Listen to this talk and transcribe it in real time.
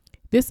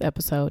This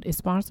episode is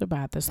sponsored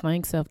by the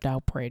Slaying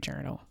Self-Doubt Prayer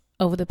Journal.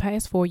 Over the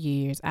past 4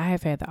 years, I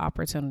have had the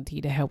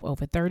opportunity to help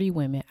over 30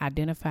 women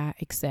identify,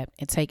 accept,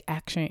 and take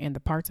action in the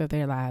parts of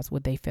their lives where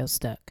they feel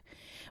stuck.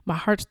 My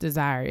heart's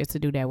desire is to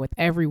do that with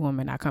every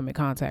woman I come in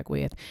contact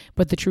with,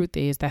 but the truth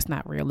is that's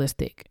not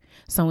realistic.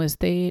 So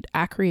instead,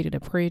 I created a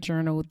prayer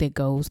journal that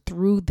goes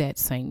through that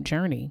same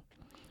journey.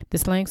 The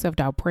Slaying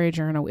Self-Doubt Prayer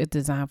Journal is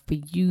designed for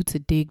you to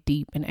dig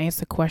deep and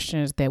answer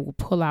questions that will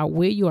pull out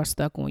where you are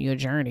stuck on your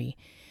journey.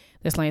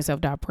 The Slaying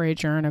Self-Doubt Prayer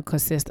Journal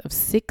consists of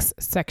 6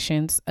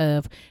 sections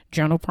of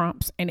journal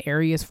prompts and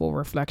areas for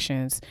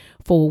reflections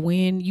for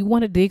when you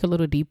want to dig a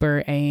little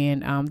deeper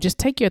and just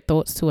take your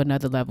thoughts to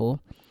another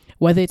level.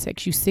 Whether it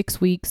takes you 6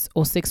 weeks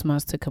or 6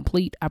 months to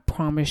complete, I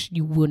promise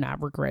you will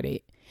not regret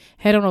it.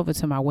 Head on over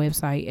to my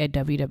website at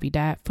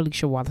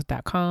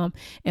www.feliciawallace.com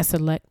and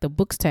select the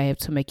books tab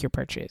to make your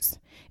purchase.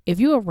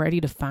 If you are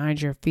ready to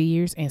find your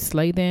fears and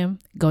slay them,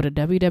 go to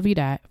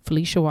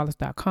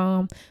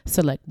www.feliciawallace.com,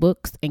 select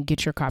books, and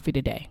get your copy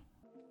today.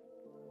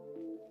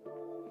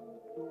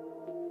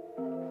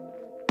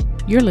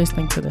 You're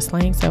listening to the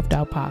Slaying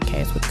Self-Doubt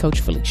podcast with Coach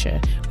Felicia,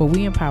 where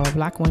we empower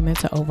Black women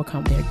to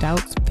overcome their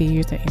doubts,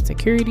 fears, and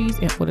insecurities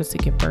in order to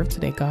give birth to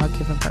their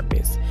God-given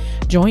purpose.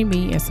 Join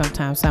me and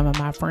sometimes some of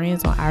my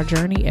friends on our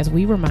journey as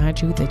we remind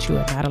you that you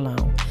are not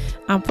alone.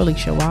 I'm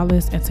Felicia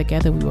Wallace, and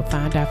together we will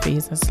find our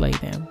fears and slay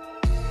them.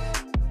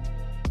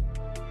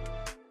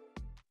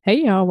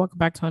 Hey y'all, welcome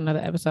back to another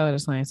episode of the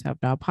Slaying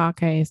Self-Doubt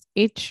podcast.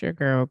 It's your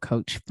girl,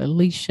 Coach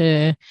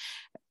Felicia.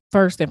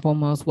 First and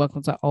foremost,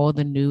 welcome to all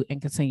the new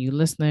and continued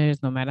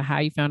listeners, no matter how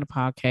you found the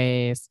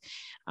podcast,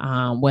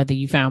 whether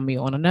you found me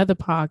on another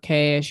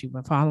podcast, you've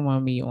been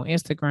following me on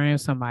Instagram,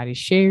 somebody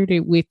shared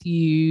it with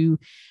you,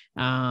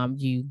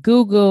 you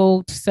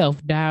Googled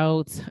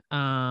self-doubt.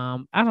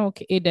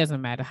 It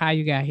doesn't matter how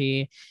you got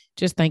here.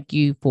 Just thank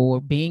you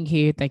for being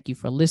here. Thank you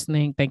for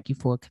listening. Thank you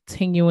for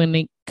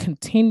continuing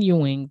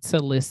to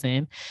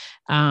listen.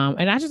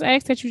 And I just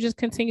ask that you just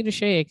continue to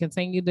share,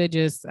 continue to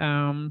just,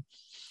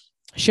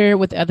 share it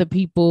with other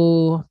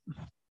people,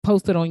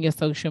 post it on your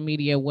social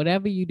media,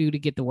 whatever you do to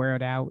get the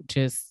word out,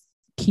 just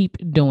keep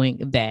doing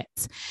that.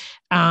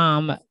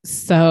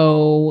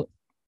 So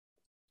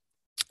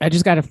I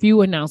just got a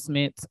few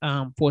announcements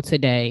for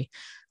today.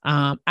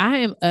 I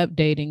am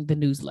updating the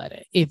newsletter.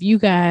 If you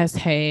guys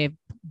have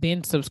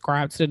been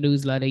subscribed to the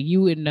newsletter,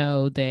 you would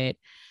know that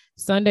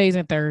Sundays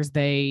and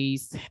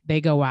Thursdays, they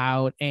go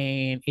out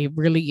and it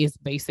really is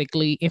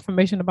basically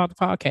information about the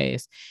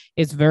podcast.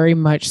 It's very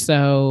much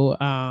so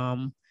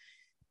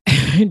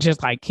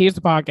just like, here's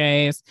the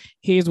podcast,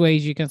 here's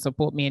ways you can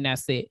support me, and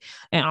that's it.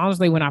 And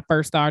honestly, when I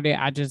first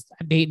started, I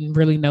didn't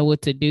really know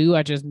what to do.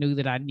 I just knew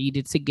that I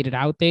needed to get it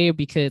out there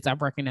because I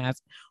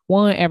recognize,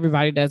 one,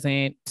 everybody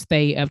doesn't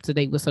stay up to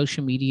date with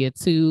social media.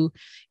 Two,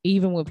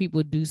 even when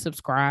people do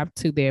subscribe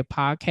to their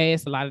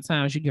podcast, a lot of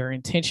times your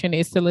intention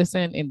is to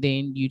listen and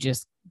then you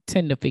just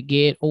tend to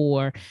forget,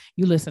 or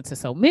you listen to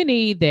so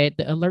many that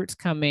the alerts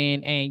come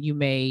in and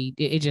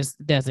it just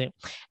doesn't.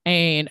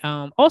 And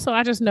also,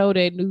 I just know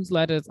that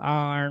newsletters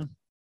are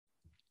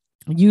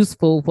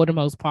useful for the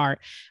most part.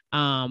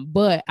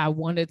 But I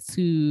wanted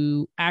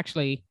to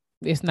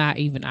it's not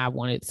even I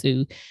wanted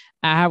to.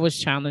 I was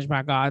challenged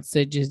by God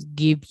to just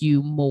give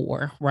you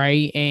more,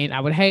 right? And I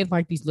would have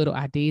like these little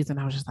ideas, and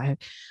I was just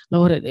like,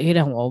 Lord, it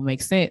don't all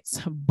make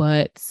sense.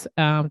 But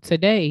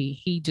today,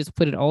 He just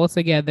put it all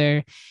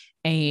together,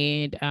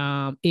 and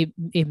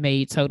it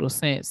made total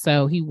sense.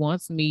 So He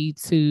really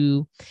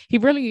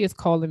is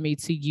calling me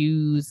to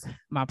use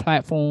my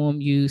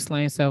platform, use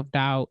Slaying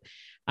Self-Doubt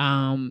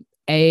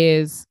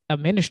as a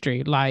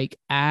ministry. Like,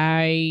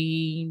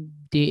 I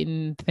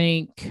didn't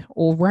think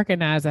or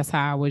recognize that's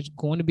how I was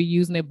going to be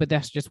using it, but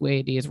that's just where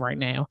it is right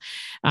now.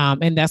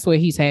 And that's where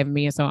He's having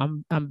me. And so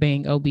I'm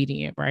being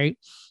obedient, right?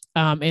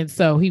 And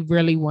so He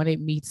really wanted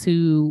me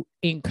to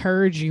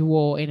encourage you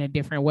all in a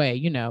different way.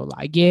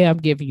 Like, yeah, I'm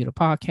giving you the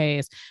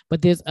podcast,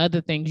 but there's other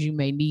things you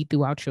may need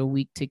throughout your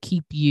week to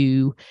keep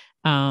you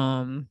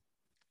encouraged,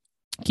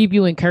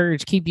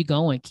 keep you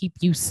going, keep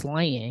you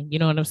slaying. You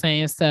know what I'm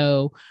saying?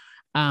 So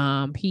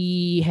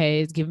He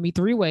has given me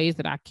 3 ways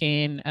that I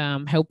can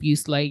help you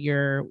slay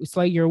your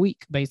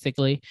week,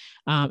 basically.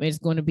 It's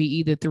going to be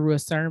either through a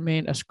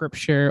sermon, a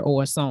scripture,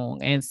 or a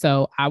song. And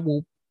so I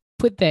will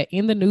put that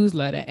in the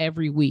newsletter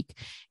every week.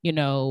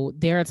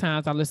 There are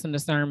times I listen to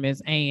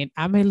sermons and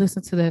I may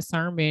listen to that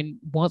sermon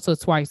once or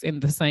twice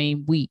in the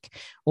same week,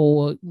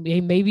 or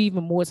maybe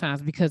even more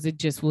times, because it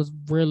just was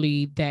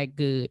really that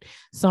good.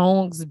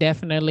 Songs,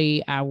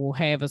 definitely. I will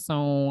have a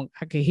song.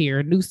 I could hear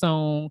a new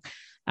song.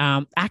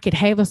 I could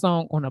have a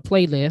song on a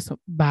playlist.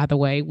 By the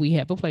way, we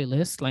have a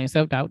playlist. Slaying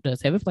Self-Doubt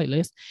does have a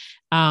playlist.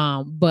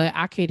 But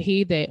I could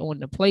hear that on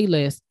the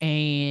playlist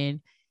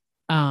and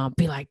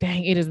be like,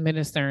 dang, it is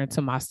ministering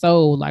to my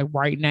soul, like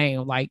right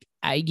now. Like,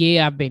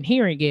 I've been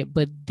hearing it,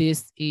 but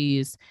this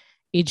is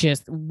it,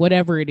 just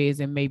whatever it is,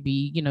 and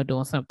maybe,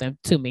 doing something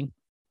to me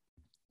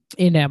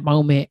in that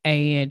moment.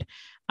 And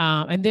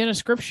then a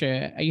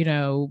scripture,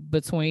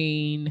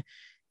 between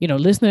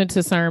listening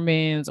to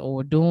sermons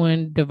or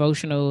doing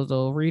devotionals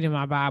or reading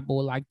my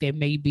Bible, like there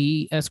may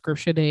be a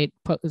scripture that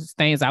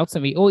stands out to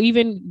me, or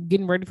even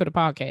getting ready for the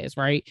podcast,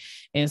 right?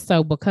 And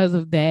so because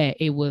of that,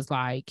 it was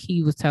like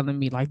he was telling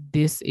me, like,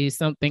 this is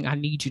something I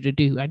need you to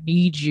do. I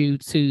need you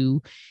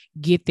to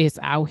get this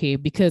out here,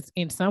 because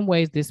in some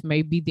ways, this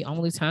may be the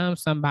only time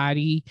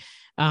somebody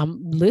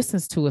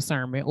listens to a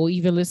sermon or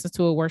even listens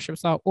to a worship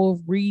song or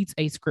reads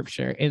a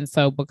scripture. And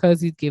so because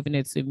he's given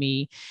it to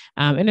me,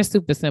 and it's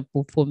super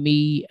simple for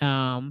me.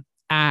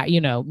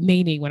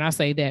 Meaning when I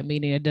say that,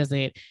 meaning it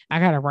doesn't, I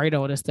got to write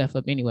all this stuff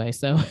up anyway.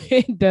 So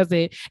it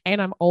doesn't,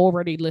 and I'm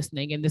already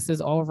listening, and this is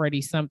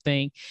already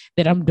something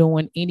that I'm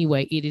doing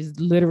anyway. It is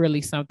literally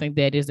something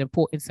that is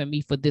important to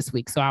me for this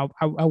week. So I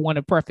want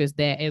to preface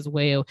that as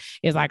well.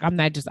 It's like, I'm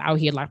not just out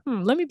here like,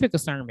 let me pick a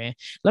sermon,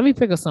 let me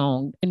pick a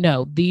song.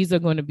 No, these are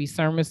going to be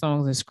sermon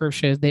songs and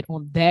scriptures that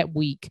on that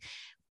week,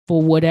 for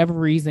whatever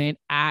reason,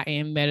 I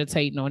am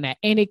meditating on that.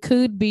 And it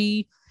could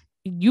be,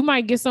 you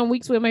might get some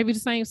weeks where it may be the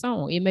same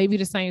song. It may be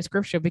the same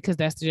scripture, because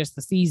that's just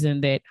the season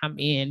that I'm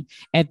in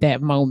at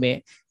that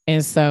moment.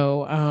 And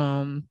so,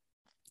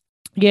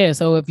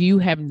 so if you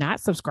have not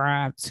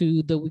subscribed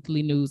to the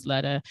weekly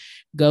newsletter,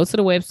 go to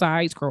the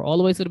website, scroll all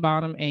the way to the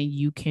bottom, and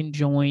you can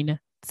join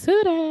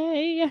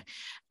today.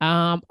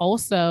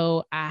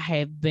 Also, I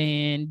have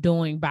been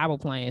doing Bible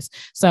plans.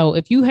 So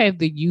if you have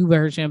the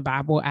YouVersion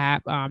Bible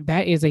app,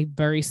 that is a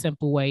very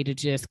simple way to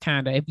just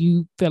kind of, if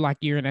you feel like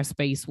you're in a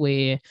space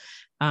where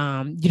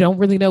you don't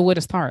really know where to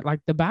start. Like,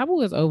 the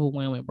Bible is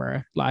overwhelming,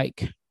 bro.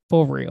 Like,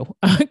 for real,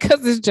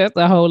 because it's just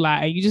a whole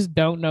lot, and you just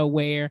don't know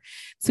where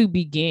to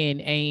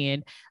begin.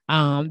 And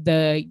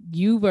the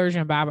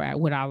YouVersion Bible app,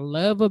 what I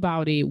love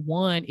about it,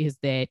 one is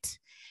that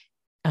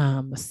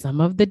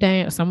some of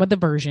the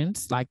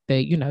versions, like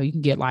you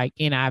can get like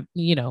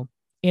NIV,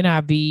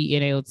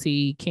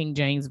 NLT, King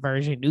James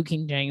Version, New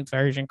King James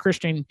Version,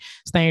 Christian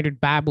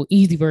Standard Bible,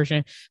 Easy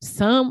Version.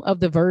 Some of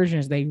the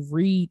versions, they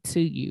read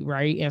to you,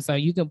 right? And so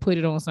you can put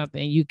it on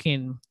something and you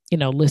can,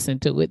 listen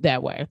to it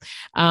that way.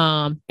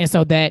 And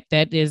so that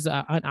is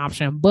an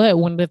option. But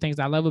one of the things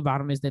I love about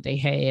them is that they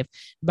have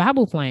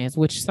Bible plans,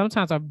 which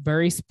sometimes are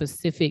very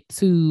specific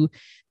to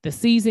the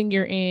season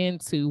you're in,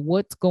 to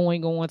what's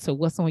going on, to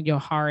what's on your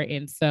heart.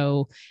 And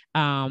so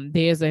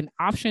there's an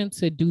option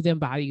to do them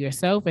by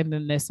yourself, and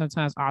then there's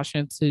sometimes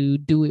option to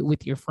do it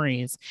with your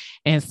friends.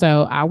 And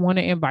so I want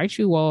to invite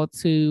you all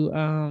to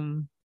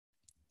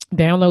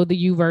download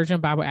the YouVersion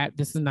Bible app.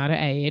 This is not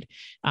an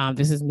ad.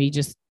 This is me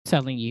just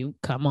telling you,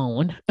 come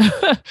on.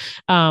 But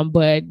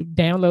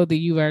download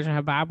the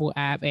YouVersion Bible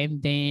app,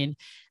 and then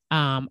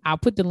I'll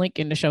put the link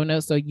in the show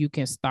notes so you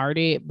can start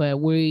it.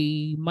 But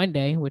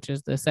Monday, which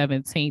is the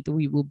 17th,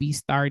 we will be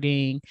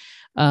starting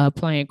a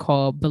plan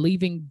called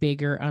Believing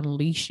Bigger,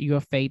 Unleash Your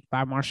Faith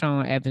by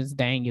Marshawn Evans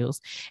Daniels.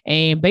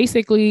 And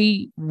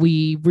basically,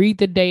 we read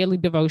the daily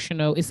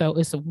devotional. It's a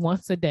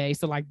once a day.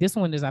 So like this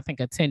one is, I think,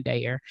 a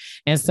 10-dayer.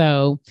 And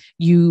so so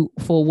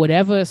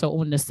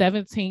on the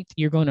 17th,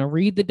 you're going to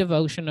read the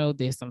devotional.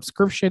 There's some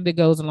scripture that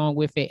goes along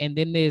with it. And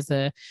then there's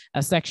a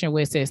section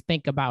where it says,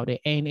 think about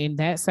it. And in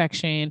that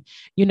section,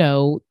 there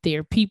are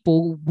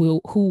people who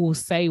will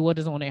say what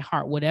is on their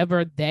heart,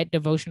 whatever that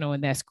devotional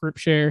and that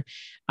scripture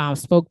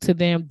spoke to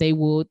them, they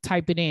will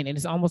type it in. And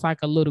it's almost like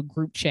a little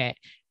group chat.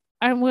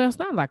 And well, it's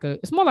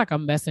more like a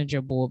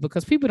messenger board,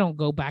 because people don't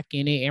go back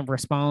in it and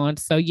respond.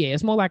 So yeah,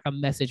 it's more like a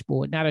message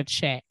board, not a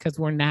chat, because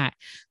we're not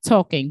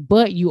talking,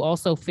 but you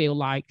also feel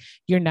like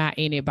you're not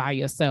in it by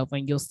yourself,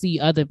 and you'll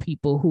see other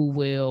people who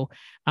will,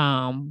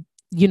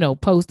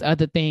 post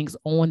other things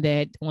on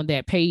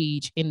that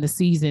page in the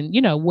season,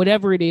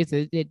 whatever it is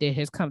that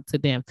has come to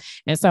them.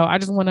 And so I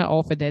just want to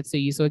offer that to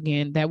you. So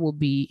again, that will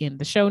be in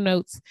the show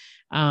notes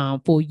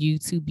for you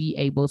to be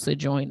able to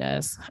join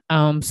us.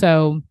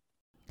 So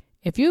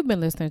if you've been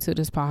listening to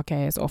this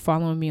podcast or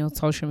following me on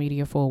social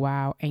media for a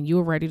while, and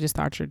you're ready to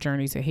start your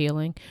journey to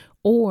healing,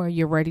 or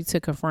you're ready to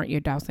confront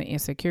your doubts and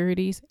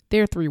insecurities,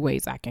 there are 3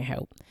 ways I can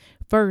help.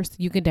 First,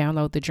 you can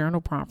download the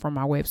journal prompt from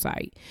my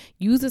website.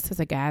 Use this as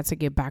a guide to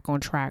get back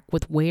on track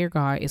with where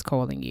God is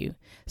calling you.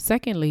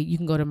 Secondly, you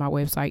can go to my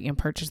website and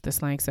purchase the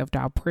Slaying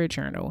Self-Doubt Prayer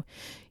Journal.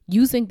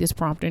 Using this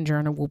prompt and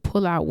journal will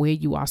pull out where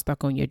you are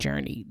stuck on your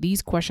journey.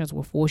 These questions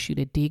will force you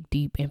to dig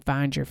deep and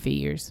find your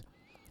fears.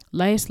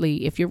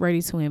 Lastly, if you're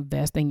ready to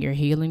invest in your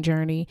healing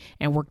journey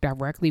and work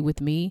directly with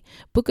me,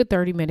 book a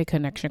 30-minute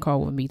connection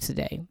call with me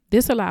today.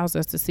 This allows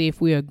us to see if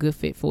we are a good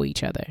fit for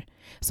each other.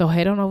 So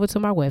head on over to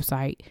my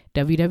website,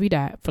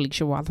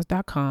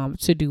 www.feliciawallace.com,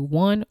 to do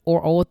one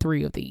or all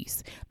 3 of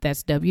these.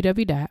 That's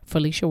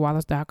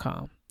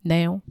www.feliciawallace.com.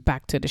 Now,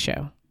 back to the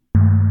show.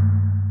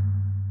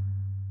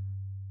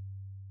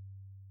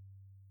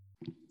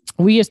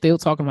 We are still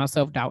talking about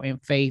self-doubt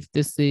and faith.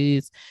 This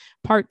is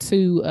part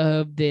 2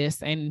 of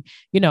this. And,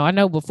 I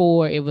know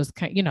before it was,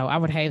 I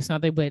would have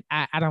something, but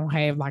I don't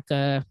have like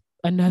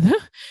another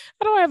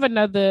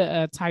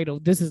title.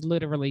 This is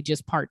literally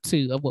just part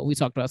 2 of what we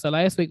talked about. So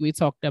last week we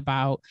talked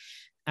about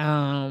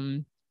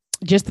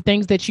just the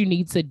things that you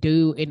need to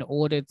do in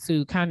order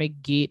to kind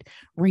of get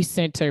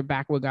recentered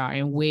back with God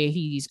and where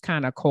he's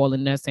kind of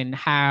calling us and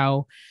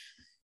how,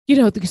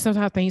 because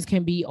sometimes things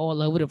can be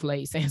all over the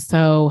place. And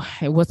so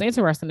what's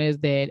interesting is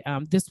that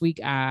this week,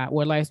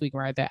 last week,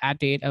 rather, I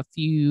did a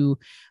few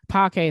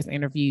podcast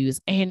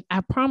interviews. And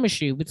I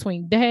promise you,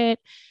 between that,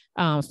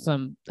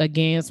 some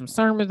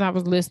sermons I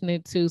was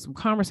listening to, some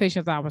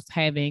conversations I was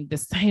having, the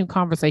same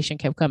conversation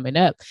kept coming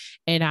up.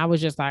 And I was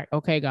just like,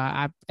 okay,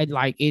 God,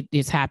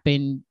 it's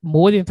happened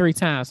more than 3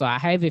 times. So I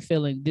have a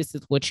feeling this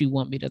is what you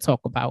want me to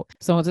talk about.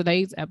 So in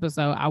today's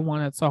episode, I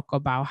want to talk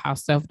about how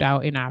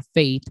self-doubt in our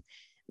faith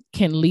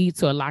can lead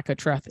to a lack of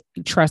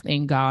trust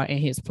in God and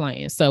his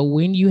plan. So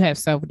when you have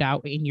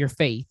self-doubt in your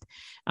faith,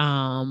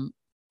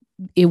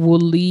 it will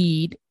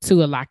lead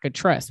to a lack of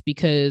trust,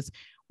 because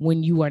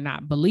when you are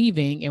not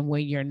believing and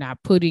when you're not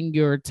putting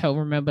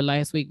remember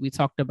last week we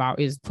talked about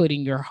is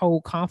putting your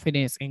whole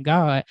confidence in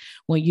God.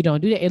 When you don't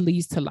do that, it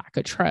leads to lack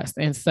of trust.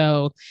 And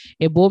so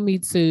it brought me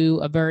to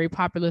a very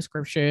popular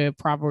scripture,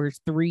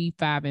 Proverbs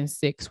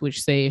 3:5-6,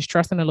 which says,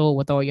 trust in the Lord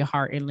with all your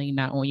heart and lean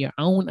not on your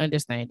own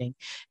understanding.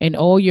 In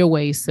all your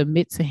ways,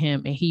 submit to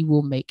him and he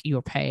will make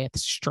your path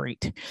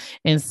straight.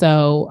 And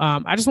so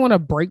I just want to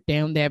break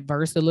down that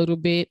verse a little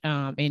bit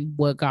and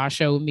what God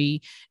showed me,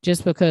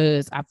 just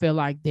because I feel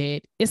like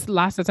that it's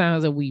lots of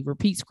times that we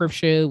repeat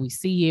scripture, we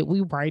see it,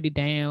 we write it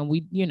down,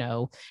 we,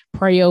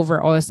 pray over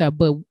all that stuff.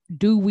 But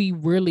do we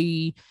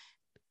really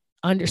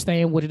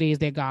understand what it is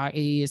that God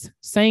is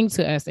saying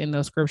to us in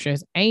those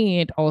scriptures?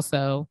 And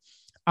also,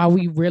 are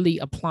we really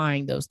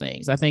applying those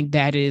things? I think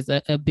that is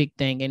a big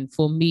thing. And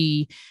for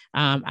me,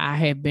 I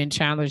have been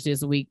challenged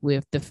this week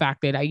with the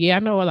fact that, I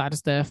know a lot of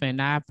stuff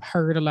and I've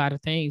heard a lot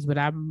of things, but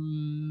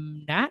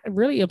I'm not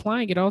really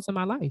applying it all to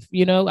my life.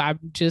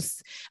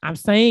 I'm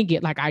saying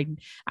it like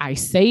I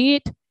say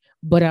it,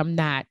 but I'm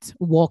not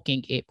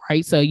walking it,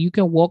 right? So you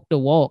can walk the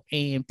walk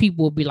and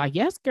people will be like,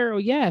 yes, girl,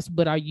 yes.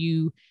 But are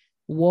you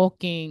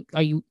walking?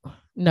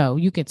 No,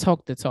 you can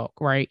talk the talk,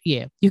 right?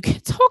 Yeah, you can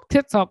talk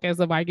the talk, as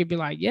if I could be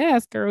like,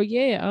 yes, girl,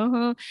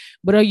 yeah,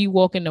 But are you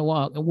walking the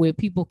walk and where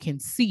people can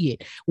see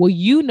it? Well,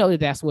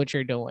 that's what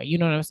you're doing. You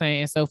know what I'm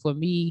saying? So for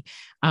me,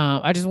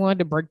 I just wanted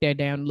to break that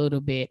down a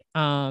little bit.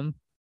 And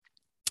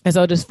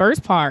so this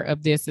first part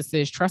of this, it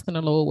says, trust in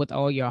the Lord with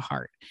all your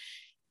heart.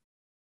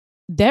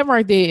 That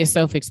right there is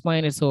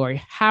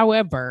self-explanatory.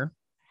 However,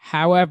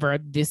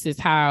 this is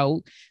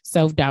how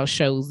self-doubt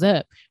shows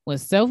up. When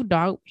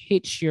self-doubt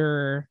hits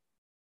your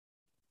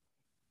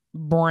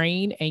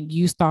brain and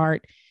you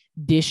start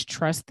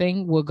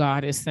distrusting what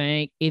God is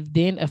saying, it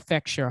then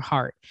affects your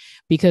heart,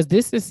 because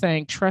this is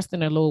saying trust in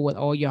the Lord with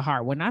all your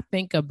heart. When I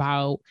think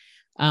about,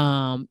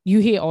 you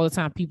hear all the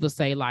time people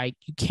say like,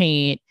 you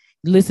can't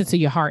listen to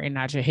your heart and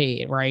not your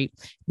head, right?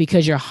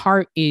 Because your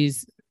heart it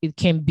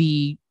can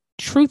be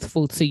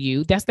truthful to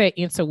you. That's that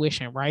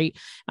intuition, right?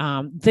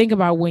 Think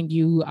about when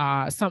you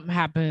something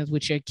happens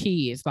with your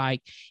kids,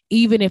 like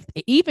even if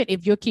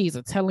your kids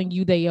are telling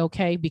you they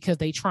okay because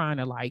they trying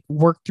to like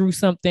work through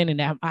something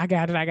and I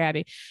got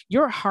it,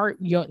 your heart,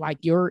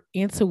 your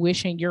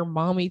intuition, your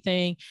mommy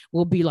thing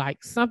will be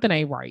like, something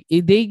ain't right.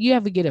 You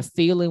have to get a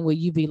feeling where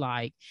you be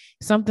like,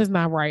 something's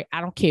not right.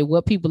 I don't care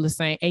what people are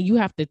saying. And you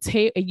have to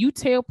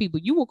tell people,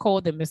 you will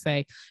call them and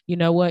say, you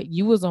know what,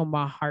 you was on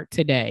my heart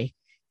today.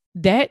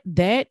 That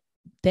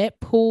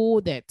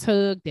pull, that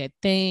tug, that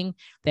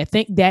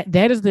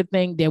is the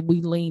thing that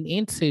we lean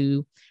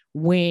into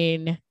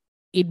when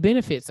it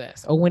benefits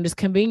us, or when it's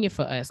convenient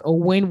for us, or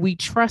when we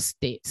trust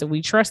it. So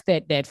we trust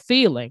that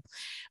feeling.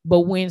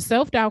 But when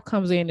self-doubt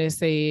comes in and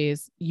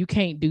says you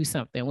can't do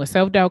something, when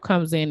self-doubt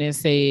comes in and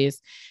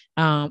says,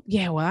 I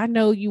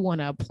know you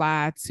want to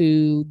apply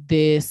to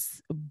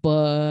this,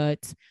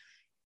 but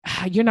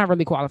you're not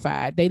really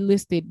qualified. They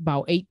listed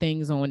about 8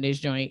 things on this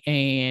joint,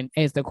 and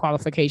as the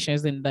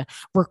qualifications and the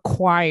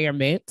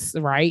requirements,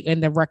 right,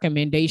 and the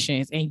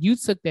recommendations, and you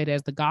took that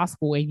as the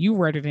gospel and you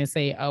read it and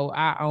say, oh,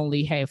 I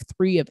only have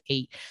 3 of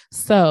 8,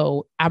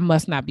 so I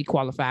must not be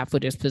qualified for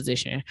this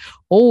position.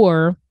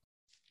 Or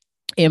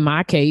in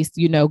my case,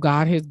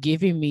 God has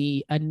given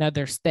me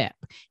another step.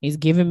 He's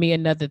given me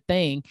another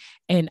thing.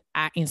 And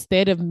I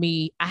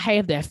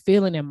have that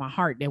feeling in my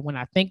heart that when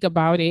I think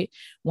about it,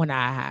 when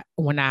I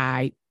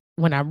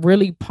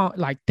really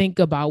think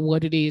about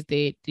what it is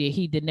that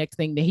the next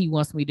thing that he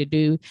wants me to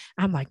do,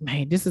 I'm like,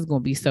 man, this is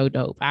going to be so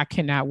dope. I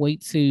cannot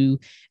wait to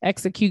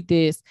execute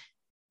this.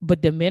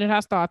 But the minute I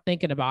start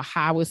thinking about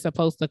how it's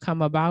supposed to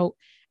come about,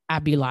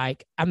 I'd be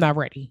like, I'm not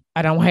ready.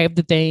 I don't have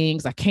the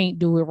things. I can't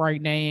do it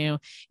right now.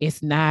 It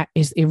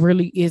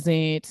really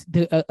isn't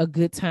a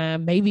good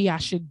time. Maybe I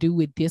should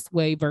do it this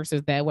way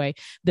versus that way.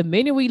 The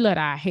minute we let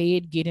our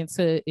head get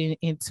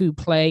into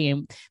play,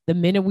 and the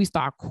minute we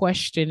start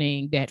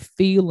questioning that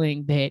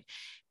feeling that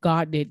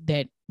God did,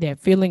 that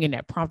feeling and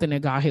that prompting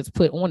that God has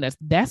put on us,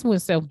 that's when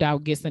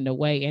self-doubt gets in the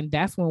way. And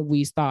that's when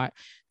we start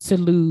to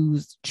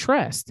lose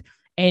trust.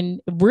 And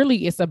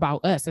really, it's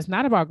about us. It's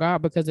not about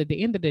God, because at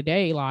the end of the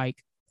day,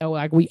 like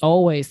we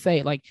always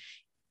say, like,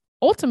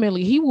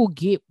 ultimately he will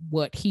get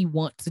what he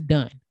wants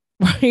done,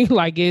 right?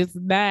 Like it's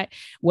not,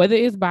 whether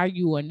it's by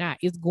you or not,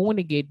 it's going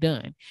to get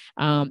done.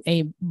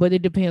 But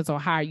it depends on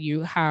how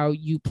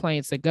you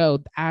plan to go.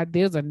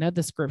 There's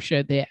another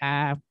scripture that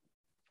I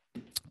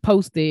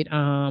posted.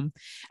 I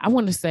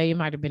want to say it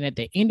might have been at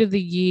the end of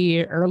the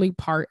year, early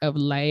part of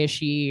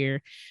last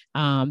year,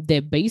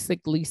 that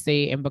basically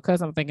said, and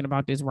because I'm thinking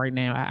about this right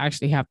now, I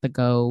actually have to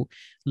go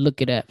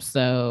look it up.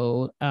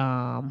 So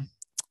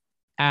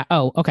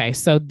okay.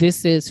 So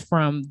this is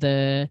from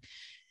the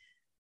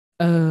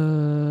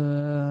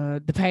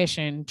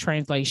Passion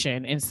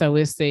Translation. And so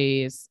it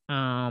says,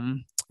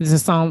 this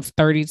is Psalms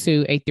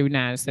 32, 8 through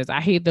 9. It says,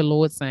 I hear the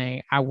Lord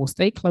saying, I will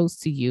stay close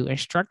to you,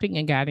 instructing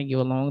and guiding you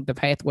along the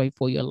pathway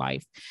for your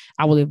life.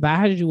 I will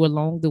advise you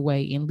along the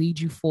way and lead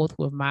you forth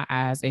with my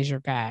eyes as your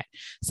guide.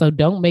 So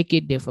don't make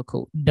it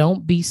difficult.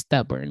 Don't be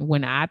stubborn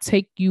when I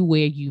take you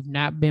where you've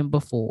not been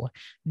before.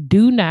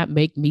 Do not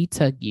make me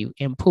tug you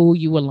and pull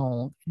you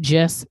along.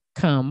 Just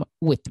come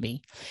with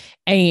me.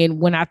 And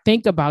when I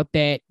think about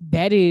that,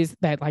 that is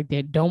that, like,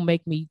 that don't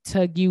make me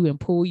tug you and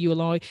pull you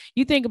along.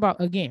 You think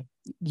about, again,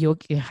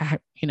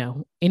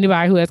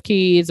 anybody who has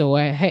kids, or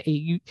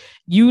hey,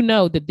 you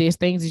know that there's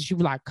things that you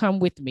like, come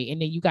with me,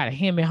 and then you got to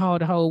hem and haw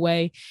the whole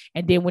way,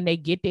 and then when they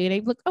get there,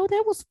 they look, oh,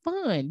 that was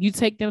fun. You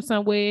take them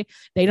somewhere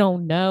they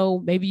don't know,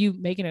 maybe you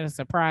making it a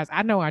surprise.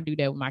 I know I do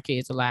that with my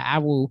kids a lot. I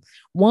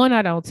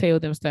don't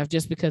tell them stuff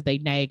just because they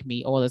nag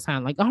me all the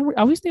time, like,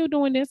 are we still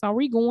doing this? Are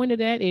we going to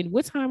that? And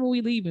what time are we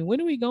leaving? When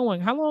are we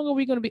going? How long are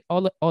we going to be?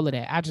 All of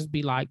that. I just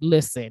be like,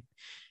 listen,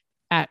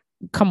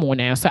 come on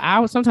now. So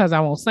sometimes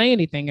I won't say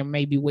anything and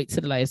maybe wait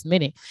to the last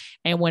minute.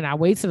 And when I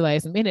wait to the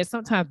last minute,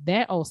 sometimes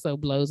that also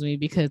blows me,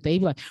 because they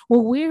be like,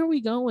 well, where are we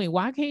going?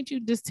 Why can't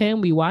you just tell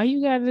me? Why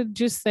you gotta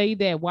just say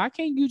that? Why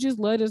can't you just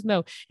let us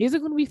know? Is it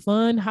going to be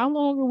fun? How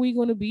long are we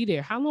going to be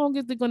there? How long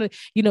is it going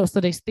to, so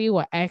they still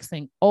are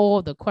asking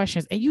all the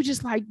questions. And you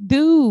just like,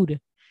 dude,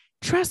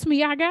 trust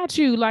me, I got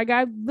you. Like,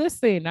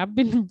 listen, I've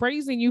been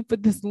raising you for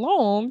this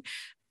long.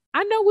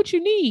 I know what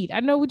you need.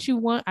 I know what you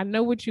want. I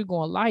know what you're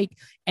going to like.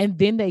 And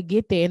then they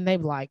get there and they're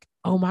like,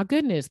 oh my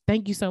goodness,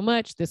 thank you so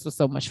much. This was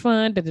so much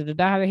fun. Da, da, da,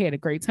 da. They had a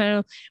great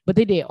time, but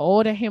they did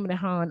all the hem and the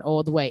haw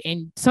all the way.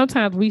 And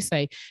sometimes we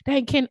say,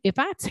 dang, if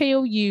I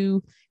tell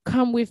you,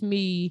 come with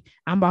me,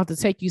 I'm about to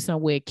take you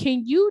somewhere,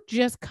 can you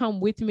just come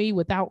with me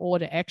without all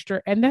the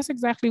extra? And that's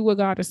exactly what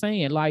God is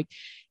saying. Like,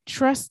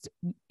 trust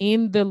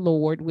in the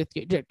Lord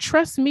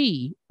trust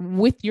me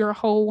with your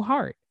whole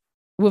heart,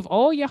 with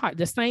all your heart,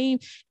 the same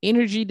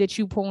energy that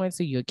you pour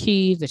into your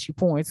kids, that you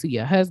pour into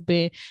your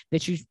husband,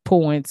 that you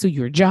pour into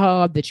your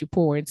job, that you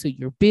pour into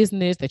your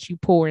business, that you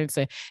pour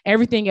into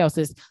everything else.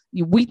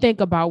 We think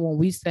about when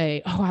we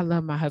say, oh, I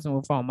love my husband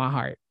with all my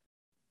heart.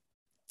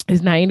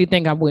 It's not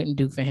anything I wouldn't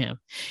do for him.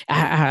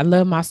 I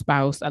love my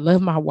spouse. I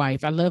love my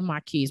wife. I love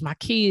my kids. My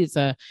kids,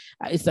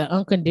 it's an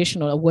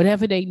unconditional,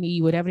 whatever they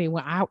need, whatever they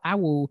want. I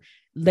will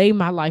lay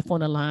my life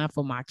on the line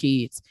for my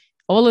kids.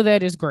 All of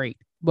that is great.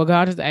 But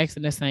God is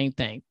asking the same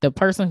thing. The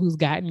person who's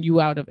gotten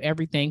you out of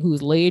everything,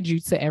 who's led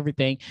you to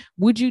everything,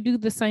 would you do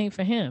the same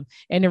for him?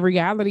 And the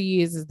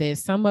reality is that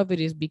some of it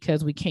is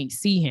because we can't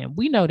see him.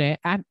 We know that.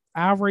 I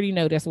already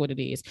know that's what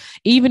it is.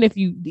 Even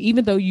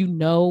though you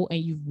know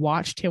and you've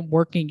watched him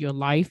work in your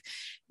life,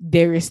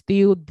 there is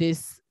still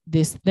this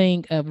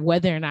thing of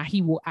whether or not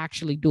he will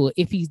actually do it,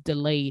 if he's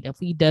delayed, if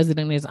he does it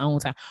in his own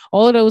time.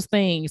 All of those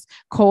things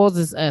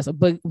causes us.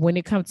 But when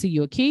it comes to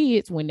your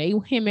kids, when they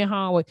hem and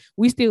haw,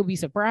 we still be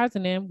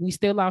surprising them. We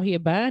still out here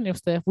buying them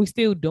stuff. We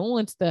still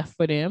doing stuff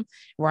for them,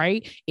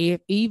 right?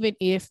 Even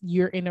if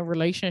you're in a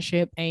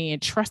relationship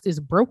and trust is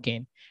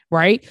broken,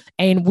 right?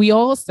 And we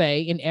all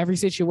say in every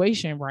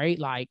situation, right?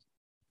 Like,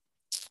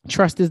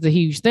 trust is the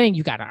huge thing.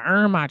 You got to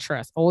earn my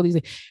trust. All these,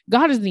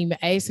 God isn't even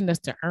asking us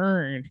to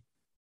earn.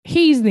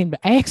 He's not even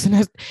asking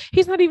us.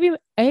 He's not even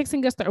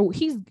asking us to.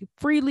 He's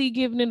freely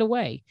giving it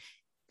away.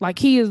 Like,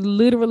 he is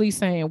literally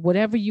saying,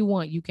 whatever you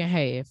want, you can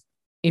have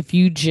if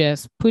you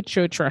just put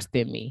your trust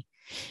in me.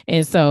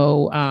 And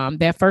so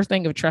that first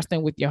thing of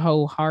trusting with your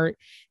whole heart,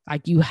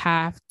 like, you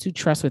have to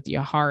trust with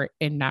your heart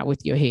and not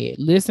with your head.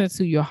 Listen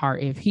to your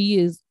heart. If he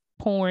is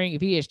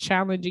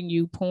challenging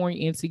you, pouring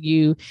into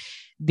you,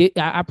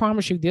 I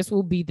promise you, this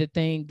will be the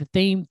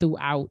theme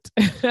throughout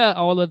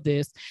all of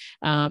this,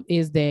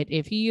 is that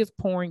if he is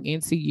pouring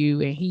into you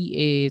and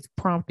he is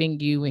prompting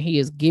you and he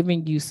is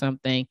giving you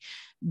something,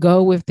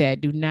 go with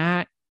that. Do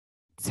not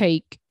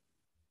take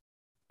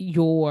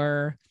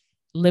your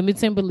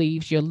limiting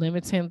beliefs, your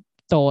limiting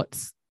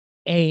thoughts,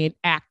 and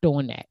act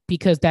on that,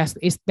 because that's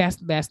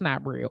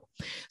not real.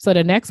 So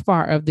the next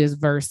part of this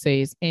verse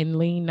says, and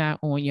lean not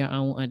on your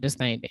own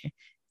understanding.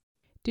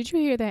 Did you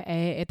hear that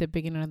ad at the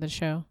beginning of the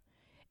show?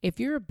 If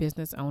you're a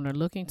business owner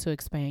looking to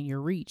expand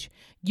your reach,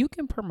 you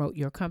can promote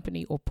your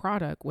company or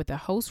product with a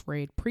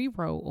host-read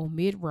pre-roll or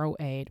mid-roll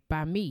ad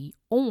by me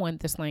on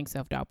the Slaying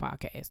Self-Doubt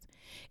podcast.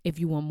 If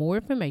you want more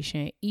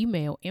information,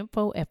 email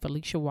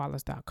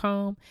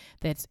info@FeliciaWallace.com.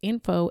 That's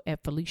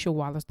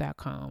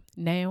info@FeliciaWallace.com.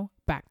 Now,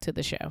 back to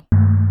the show.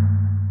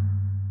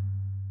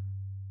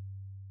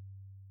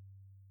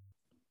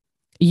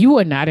 You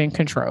are not in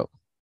control.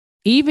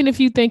 Even if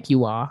you think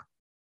you are,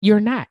 you're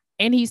not.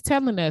 And he's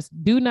telling us,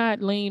 do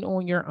not lean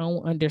on your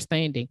own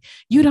understanding.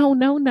 You don't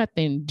know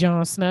nothing,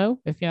 Jon Snow.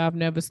 If y'all have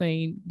never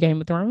seen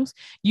Game of Thrones,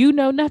 you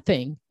know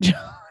nothing,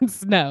 Jon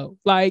Snow.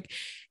 Like,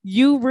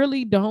 you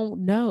really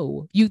don't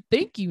know. You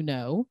think you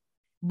know,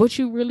 but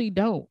you really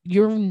don't.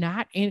 You're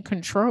not in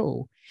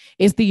control.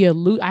 It's the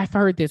I've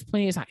heard this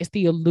plenty of times. It's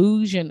the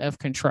illusion of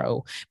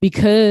control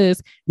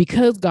because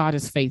God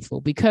is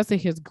faithful, because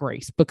of his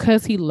grace,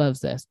 because he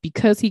loves us,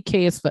 because he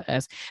cares for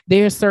us.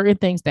 There are certain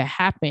things that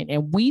happen,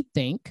 and we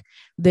think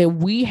that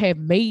we have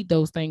made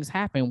those things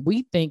happen.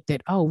 We think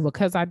that, oh,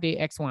 because I did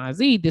X, Y, and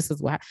Z, this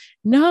is what.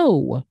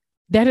 No,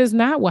 that is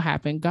not what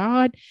happened.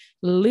 God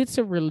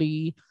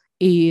literally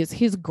is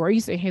his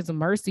grace and his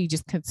mercy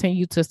just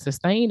continue to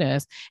sustain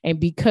us.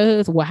 And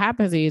because what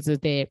happens is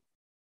that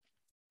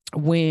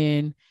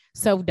when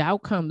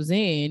self-doubt comes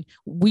in,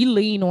 we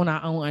lean on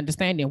our own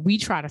understanding. We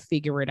try to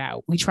figure it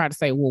out. We try to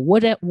say, well,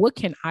 what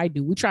can I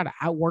do? We try to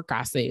outwork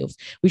ourselves.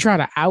 We try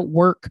to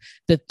outwork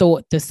the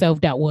thought, the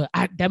self-doubt. Well,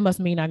 that must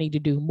mean I need to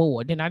do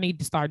more. Then I need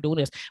to start doing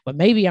this. But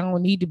maybe I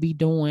don't need to be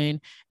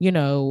doing,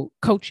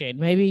 coaching.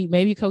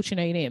 Maybe coaching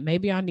ain't it.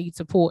 Maybe I need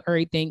to pull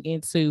everything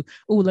into,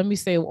 let me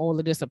sell all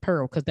of this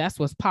apparel because that's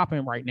what's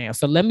popping right now.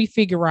 So let me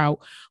figure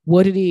out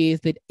what it is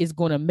that is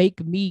going to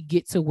make me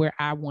get to where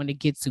I want to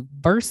get to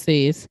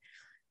versus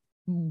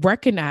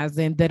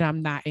recognizing that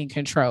I'm not in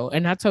control.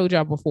 And I told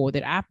y'all before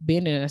that I've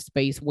been in a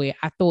space where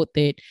I thought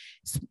that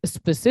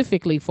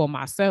specifically for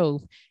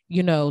myself,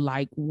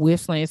 like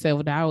with slaying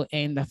self-doubt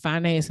and the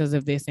finances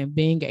of this and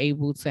being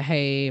able to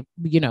have,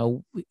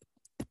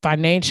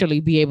 financially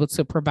be able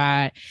to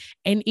provide.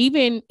 And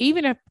even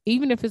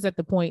if it's at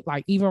the point,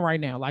 like even right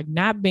now, like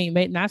not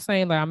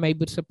saying that I'm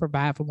able to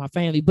provide for my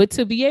family, but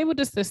to be able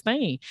to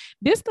sustain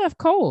this stuff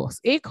costs.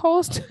 It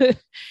costs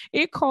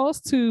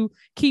to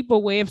keep a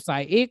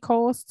website. It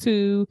costs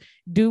to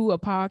do a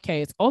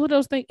podcast. All of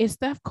those things,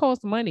 stuff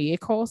costs money. It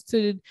costs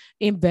to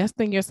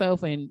invest in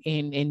yourself and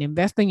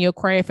invest in your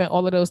craft and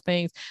all of those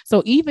things.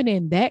 So even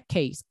in that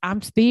case,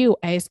 I'm still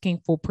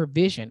asking for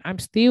provision. I'm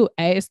still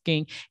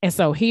asking. And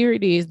so here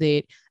it is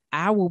that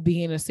I will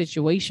be in a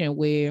situation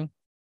where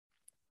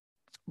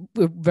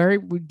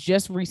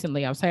just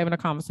recently I was having a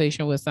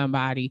conversation with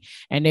somebody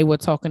and they were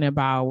talking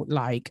about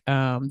like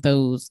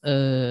those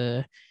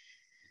what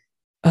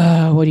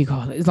do you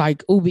call it? It's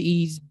like Uber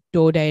Eats,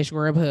 DoorDash,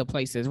 Grubhub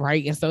places,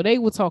 right? And so they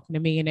were talking to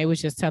me and they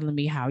was just telling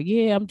me how,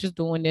 yeah, I'm just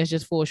doing this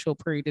just for a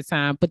short period of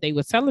time. But they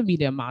were telling me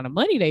the amount of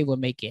money they were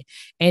making.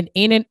 And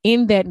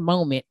in that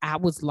moment, I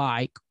was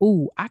like,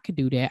 oh, I could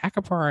do that. I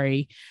could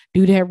probably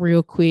do that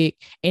real quick.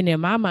 And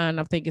in my mind,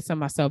 I'm thinking to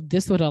myself,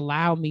 this would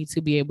allow me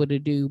to be able to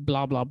do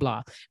blah, blah,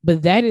 blah.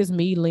 But that is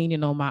me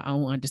leaning on my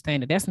own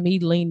understanding. That's me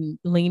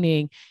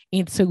leaning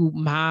into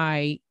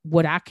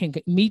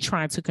me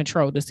trying to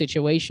control the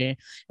situation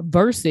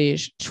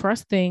versus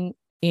trusting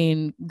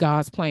in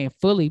God's plan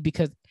fully,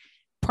 because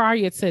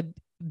prior to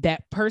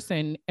that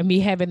person and me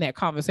having that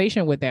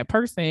conversation with that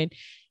person,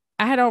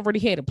 I had already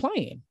had a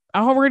plan. I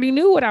already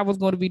knew what I was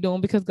going to be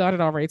doing because God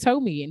had already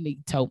told me, and he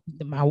told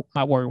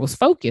my word was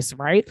focused,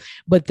 right?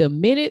 But the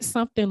minute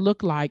something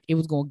looked like it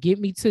was going to get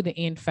me to the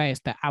end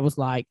faster, I was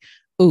like,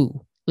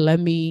 ooh, let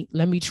me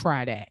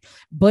try that.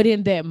 But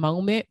in that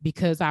moment,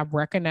 because I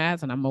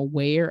recognize and I'm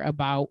aware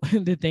about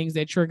the things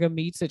that trigger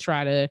me to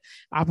try to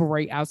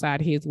operate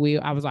outside his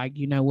will, I was like,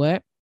 you know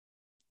what?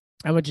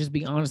 I'm gonna just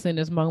be honest in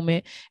this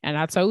moment. And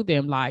I told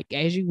them, like,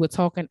 as you were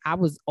talking, I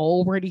was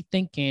already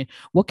thinking,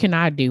 what can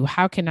I do?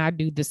 How can I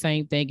do the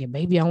same thing? And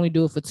maybe I only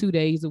do it for 2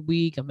 days a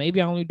week, and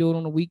maybe I only do it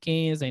on the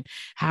weekends, and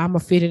how I'm gonna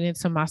fit it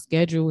into my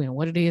schedule and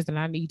what it is that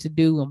I need to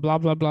do, and blah,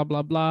 blah, blah,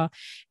 blah, blah.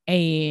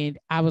 And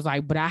I was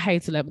like, but I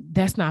hate to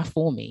that's not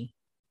for me.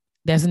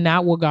 That's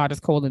not what God is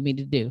calling me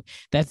to do.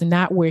 That's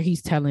not where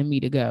he's telling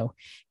me to go.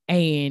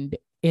 And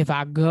if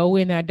I go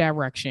in that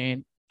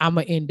direction, I'm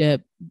gonna end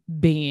up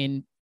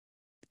being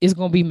it's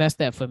going to be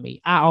messed up for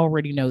me. I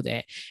already know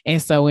that.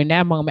 And so in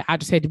that moment, I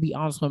just had to be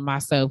honest with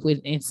myself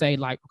and say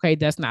like, okay,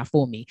 that's not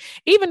for me.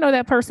 Even though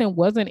that person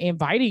wasn't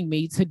inviting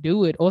me to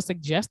do it or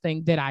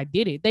suggesting that I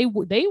did it. They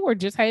were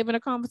just having a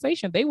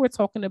conversation. They were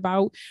talking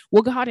about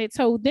what God had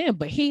told them.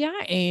 But here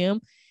I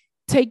am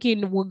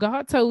taking what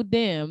God told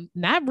them.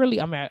 Not really.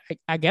 I mean,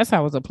 I guess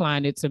I was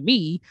applying it to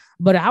me,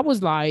 but I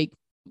was like,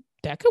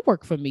 that could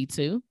work for me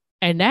too.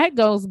 And that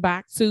goes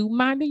back to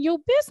minding your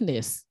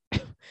business.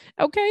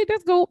 Okay,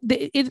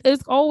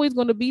 it's always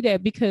going to be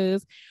that,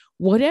 because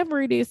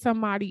whatever it is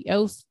somebody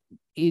else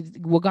is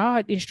what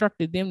God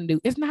instructed them to do,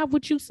 it's not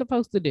what you're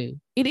supposed to do.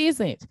 It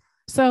isn't.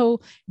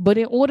 So, but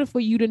in order for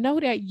you to know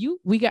that,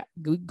 we got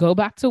go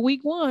back to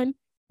week 1.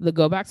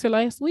 Go back to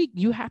last week.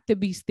 You have to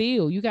be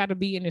still. You got to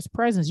be in his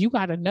presence. You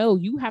got to know.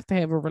 You have to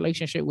have a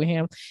relationship with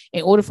him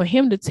in order for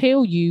him to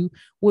tell you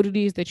what it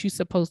is that you're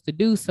supposed to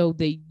do, so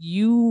that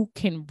you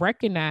can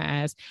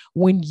recognize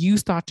when you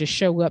start to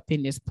show up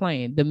in this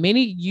plan. The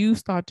minute you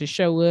start to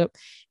show up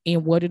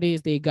in what it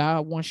is that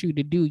God wants you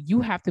to do,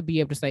 you have to be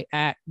able to say,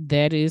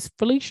 that is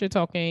Felicia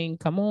talking.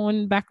 Come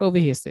on back over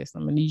here, sis.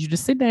 I'm going to need you to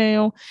sit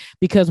down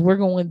because we're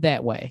going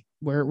that way.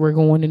 we're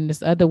going in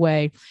this other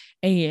way.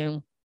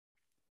 And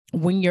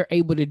when you're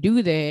able to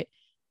do that,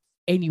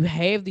 and you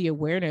have the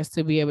awareness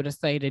to be able to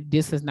say that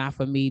this is not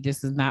for me,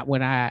 this is not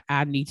what I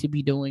need to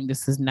be doing,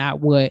 this is not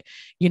what,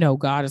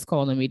 God is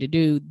calling me to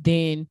do,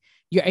 then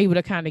you're able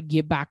to kind of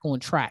get back on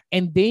track.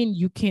 And then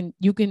you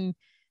can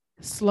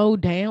slow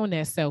down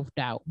that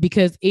self-doubt,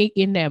 because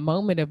in that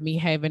moment of me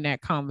having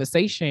that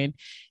conversation,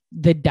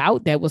 the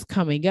doubt that was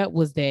coming up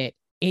was that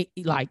it,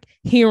 like,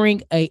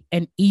 hearing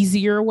an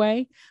easier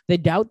way, the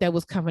doubt that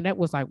was coming up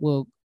was like,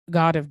 well,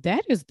 God, if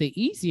that is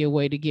the easier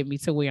way to get me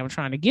to where I'm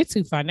trying to get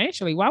to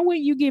financially, why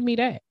wouldn't you give me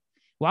that?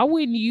 Why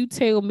wouldn't you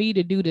tell me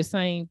to do the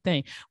same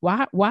thing?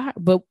 But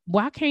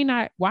why can't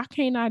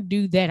I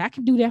do that? I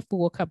can do that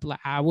for a couple of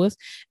hours.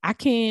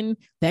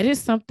 That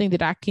is something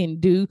that I can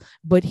do.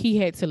 But he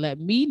had to let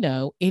me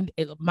know. And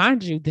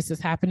mind you, this is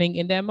happening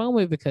in that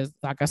moment, because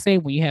like I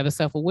said, when you have a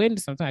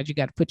self-awareness, sometimes you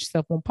got to put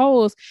yourself on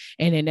pause.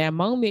 And in that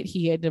moment,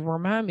 he had to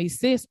remind me,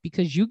 sis,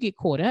 because you get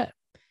caught up.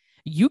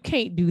 You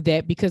can't do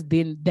that, because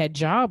then that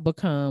job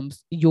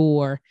becomes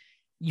your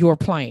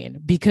plan,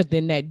 because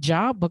then that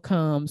job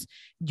becomes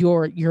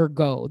your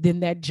goal. Then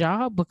that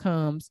job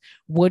becomes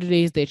what it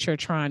is that you're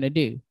trying to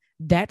do.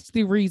 That's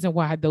the reason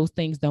why those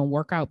things don't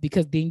work out,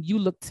 because then you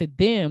look to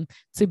them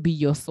to be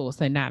your source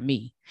and not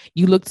me.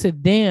 You look to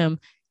them.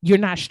 You're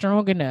not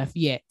strong enough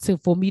yet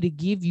for me to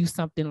give you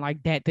something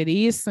like that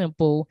is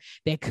simple,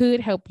 that could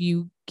help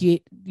you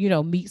get,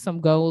 meet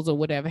some goals or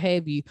whatever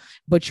have you,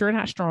 but you're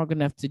not strong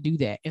enough to do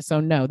that. And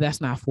so, no,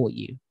 that's not for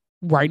you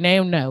right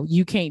now. No,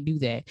 you can't do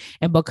that.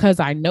 And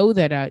because I know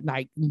that,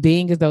 like,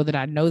 being as though that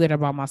I know that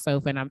about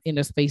myself, and I'm in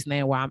a space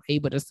now where I'm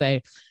able to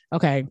say,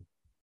 okay,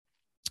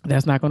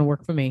 that's not going to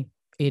work for me.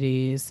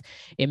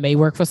 It may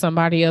work for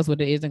somebody else,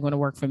 but it isn't going to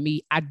work for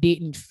me. I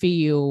didn't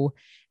feel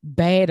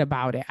bad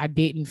about it. I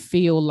didn't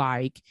feel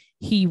like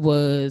he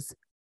was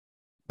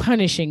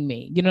punishing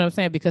me. You know what I'm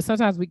saying? Because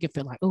sometimes we can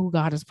feel like, oh,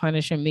 God is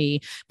punishing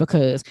me,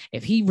 because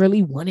if he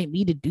really wanted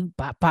me to do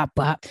bop, bop,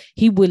 bop,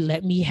 he would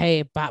let me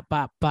have bop,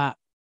 bop, bop.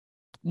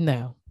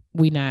 No,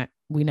 we're not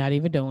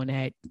even doing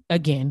that.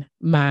 Again,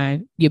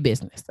 mind your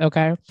business.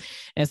 Okay.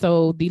 And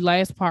so the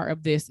last part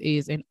of this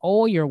is, in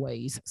all your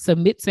ways,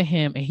 submit to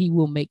him, and he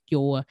will make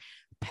your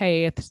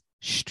paths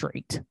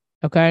straight.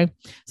 Okay.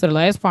 So the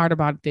last part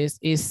about this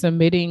is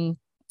submitting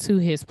to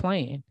his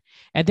plan.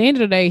 At the end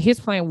of the day, his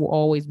plan will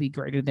always be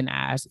greater than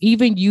ours.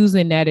 Even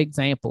using that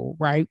example,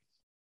 right?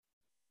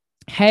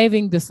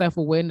 Having the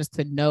self-awareness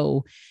to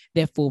know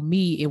that for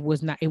me, it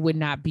would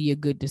not be a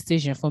good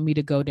decision for me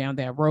to go down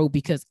that road,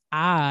 because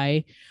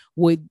I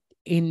would,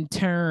 in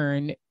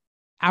turn,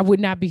 I would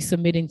not be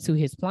submitting to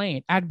his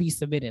plan. I'd be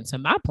submitting to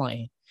my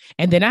plan.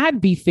 And then I'd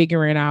be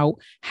figuring out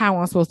how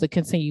I'm supposed to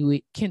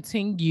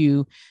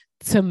continue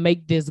to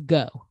make this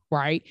go.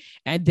 Right.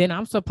 And then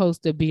I'm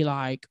supposed to be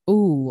like,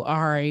 oh,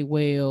 all right,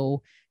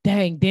 well,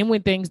 dang, then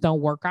when things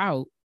don't work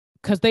out,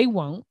 because they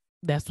won't,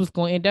 that's what's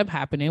going to end up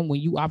happening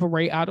when you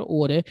operate out of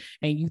order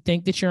and you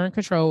think that you're in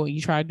control and you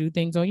try to do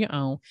things on your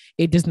own.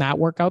 It does not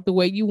work out the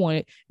way you want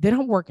it. Then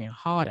I'm working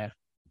harder.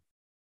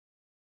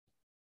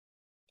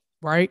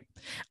 Right.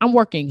 I'm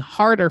working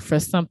harder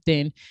for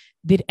something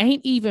that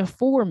ain't even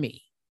for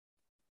me.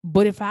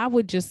 But if I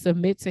would just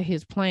submit to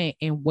his plan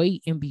and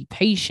wait and be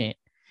patient,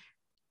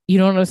 you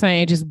know what I'm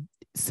saying? Just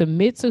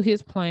submit to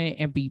his plan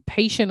and be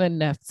patient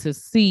enough to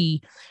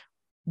see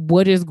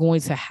what is going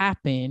to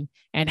happen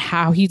and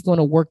how he's going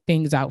to work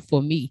things out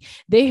for me.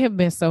 There have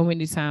been so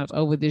many times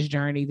over this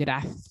journey that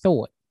I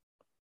thought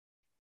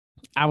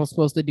I was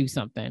supposed to do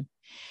something.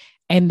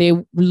 And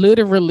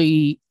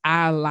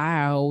I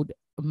allowed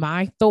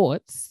my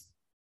thoughts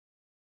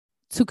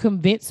to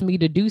convince me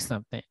to do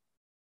something.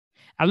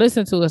 I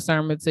listened to a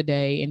sermon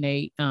today, and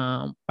they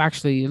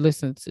actually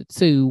listened to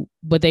two,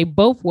 but they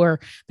were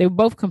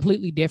both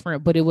completely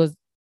different. But it was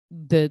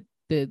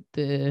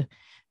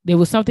there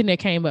was something that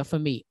came up for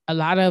me. A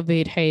lot of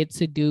it had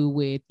to do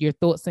with your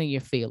thoughts and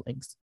your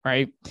feelings,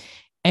 right?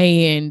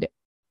 And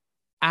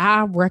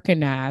I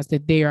recognize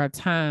that there are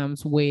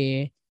times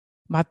where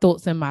my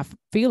thoughts and my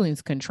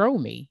feelings control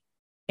me,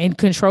 and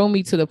control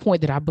me to the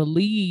point that I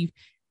believe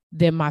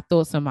that my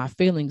thoughts and my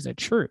feelings are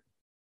true,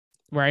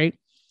 right?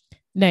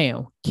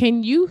 Now,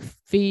 can you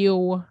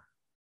feel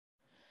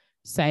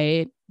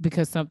sad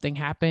because something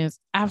happens?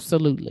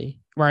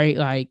 Absolutely. Right.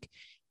 Like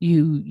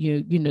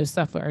you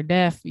suffer a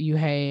death, you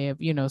have,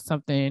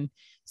 something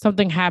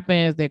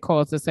happens that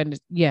causes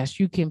sadness.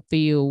 Yes, you can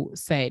feel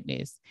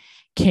sadness.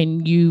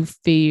 Can you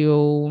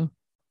feel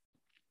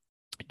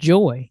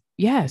joy?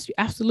 Yes, you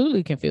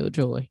absolutely can feel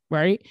joy.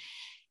 Right.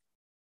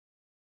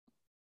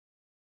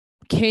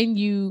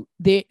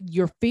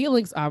 Your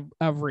feelings are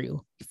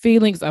real.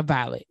 Feelings are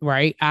valid,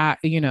 right? I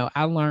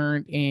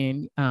learned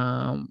in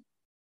either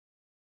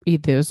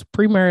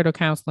premarital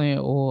counseling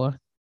or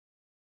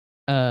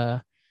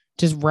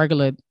just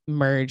regular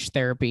marriage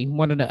therapy,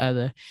 one or the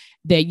other,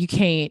 that you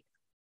can't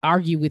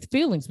argue with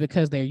feelings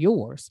because they're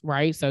yours,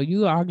 right? So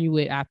you argue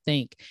with I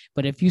think,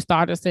 but if you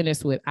start a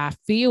sentence with I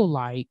feel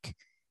like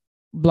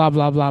blah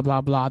blah blah blah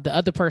blah, the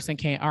other person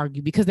can't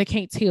argue because they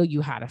can't tell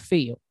you how to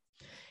feel.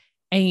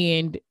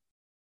 And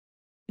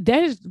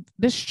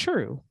that's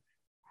true.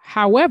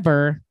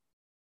 However,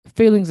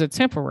 feelings are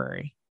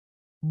temporary.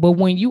 But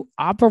when you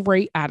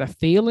operate out of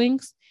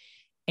feelings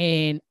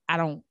and I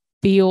don't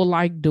feel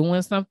like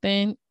doing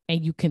something,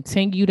 and you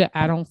continue to,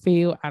 I don't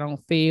feel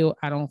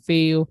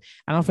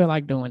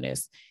like doing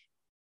this,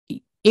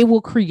 it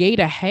will create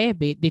a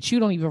habit that you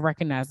don't even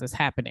recognize is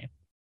happening.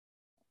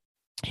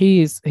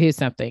 Here's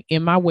something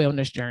in my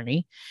wellness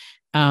journey.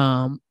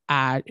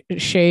 I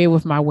shared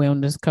with my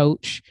wellness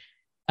coach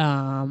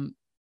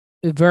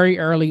very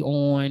early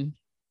on.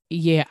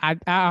 Yeah, I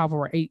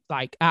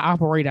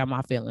operate on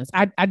my feelings.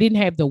 I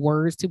didn't have the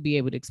words to be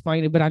able to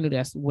explain it, but I knew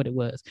that's what it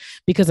was.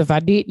 Because if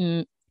I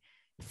didn't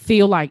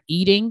feel like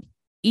eating,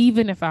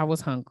 even if I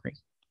was hungry,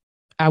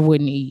 I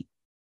wouldn't eat.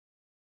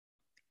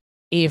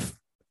 If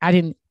I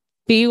didn't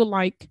feel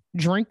like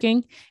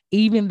drinking,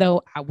 even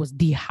though I was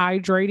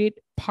dehydrated,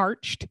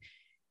 parched,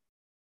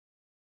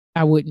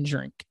 I wouldn't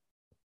drink.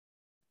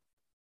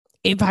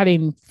 If I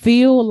didn't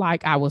feel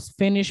like I was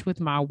finished with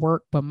my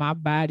work, but my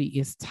body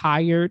is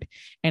tired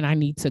and I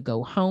need to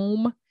go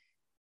home,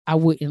 I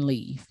wouldn't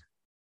leave.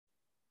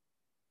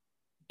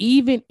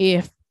 Even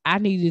if I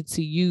needed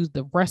to use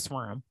the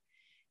restroom,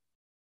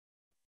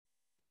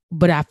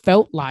 but I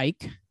felt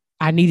like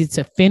I needed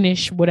to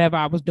finish whatever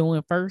I was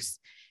doing first,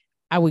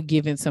 I would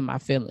give in to my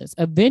feelings.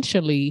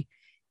 Eventually,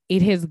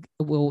 it has,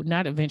 well,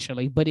 not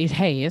eventually, but it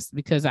has,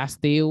 because I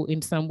still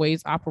in some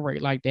ways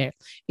operate like that.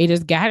 It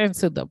has gotten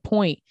to the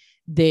point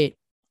that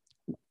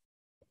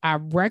I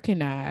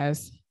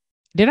recognize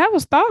that I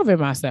was starving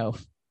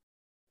myself.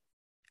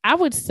 I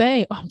would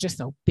say, oh, I'm just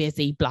so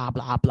busy, blah,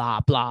 blah, blah,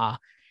 blah.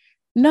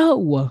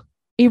 No,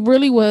 it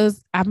really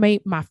was. I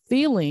made my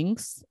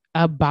feelings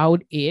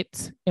about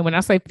it. And when I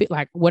say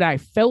like what I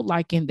felt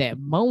like in that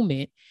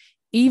moment,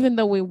 even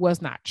though it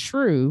was not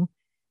true,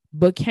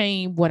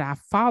 became what I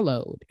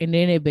followed. And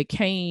then it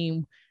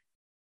became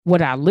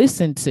what I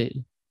listened to.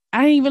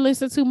 I didn't even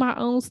listen to my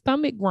own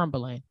stomach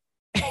grumbling.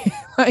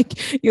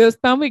 Like your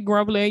stomach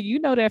grumbling, you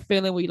know that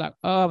feeling where you're like,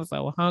 oh, I'm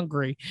so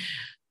hungry,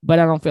 but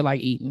I don't feel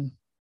like eating.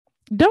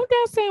 Don't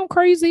that sound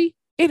crazy?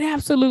 It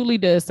absolutely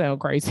does sound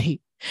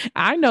crazy.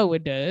 I know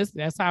it does.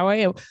 That's how I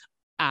am.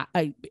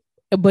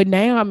 But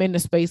now I'm in the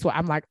space where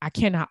I'm like, I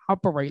cannot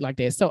operate like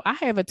this. So I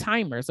have a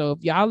timer. So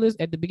if y'all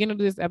listen at the beginning of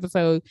this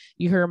episode,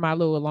 you heard my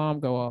little alarm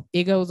go off.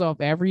 It goes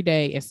off every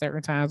day at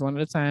certain times. One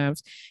of the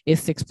times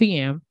is 6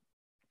 p.m.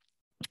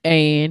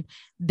 And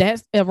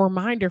that's a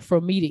reminder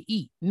for me to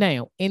eat.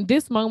 Now, in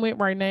this moment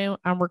right now,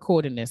 I'm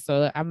recording this,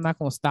 so I'm not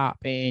going to stop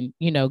and,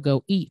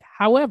 go eat.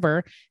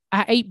 However,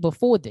 I ate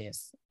before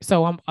this.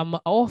 So I'm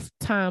off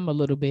time a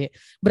little bit,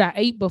 but I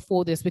ate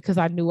before this because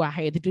I knew I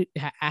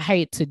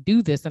had to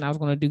do this, and I was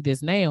going to do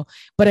this now,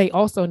 but I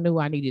also knew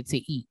I needed to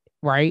eat,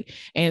 right?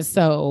 And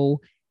so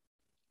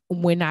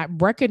when I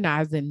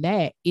recognizing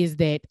that is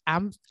that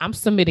I'm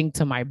submitting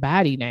to my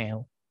body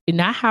now,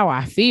 not how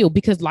I feel,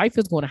 because life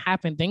is going to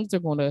happen. Things are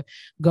going to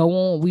go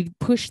on. We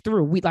push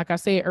through. Like I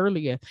said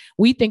earlier,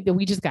 we think that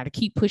we just got to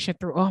keep pushing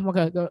through. Oh my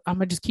God, I'm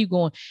gonna just keep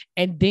going.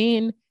 And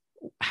then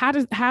how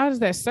does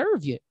that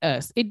serve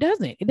us? It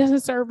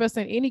doesn't serve us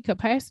in any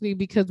capacity,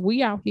 because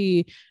we out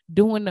here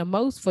doing the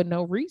most for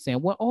no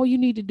reason. Well, all you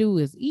need to do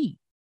is eat.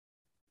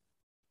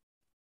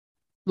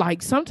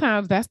 Like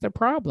sometimes that's the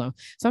problem.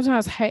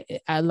 Sometimes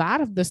a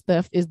lot of the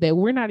stuff is that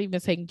we're not even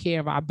taking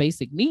care of our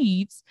basic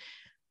needs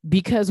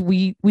because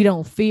we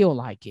don't feel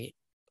like it,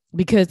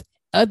 because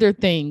other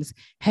things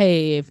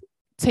have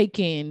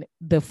taken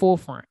the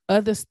forefront.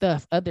 Other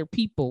stuff, other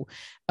people,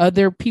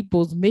 other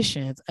people's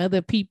missions,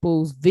 other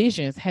people's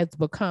visions has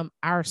become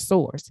our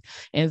source.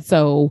 And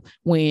so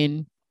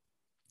when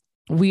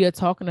we are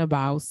talking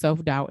about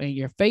self-doubt and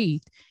your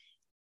faith,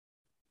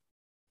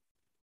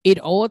 it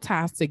all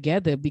ties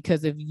together,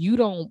 because if you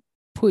don't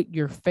put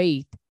your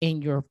faith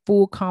and your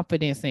full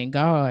confidence in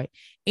God,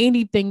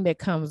 anything that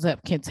comes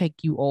up can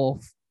take you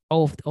off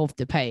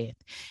the path.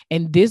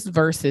 And this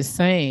verse is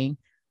saying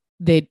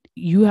that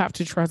you have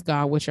to trust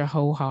God with your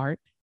whole heart,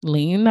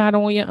 lean not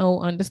on your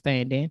own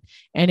understanding,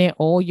 and in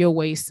all your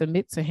ways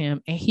submit to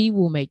him, and he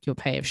will make your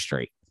path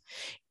straight.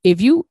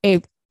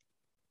 If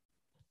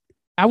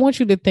I want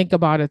you to think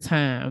about a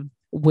time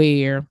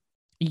where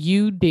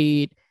you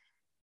did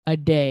a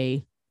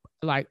day,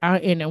 like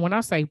and when I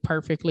say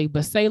perfectly,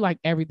 but say like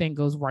everything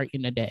goes right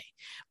in the day,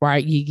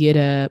 right? You get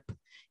up,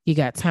 you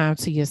got time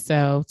to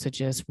yourself to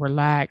just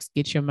relax,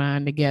 get your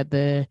mind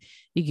together.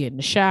 You get in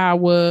the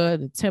shower,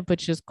 the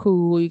temperature's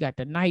cool. You got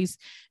the nice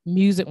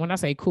music. When I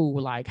say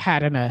cool, like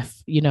hot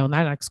enough, not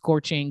like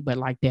scorching, but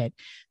like that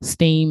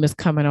steam is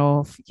coming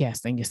off.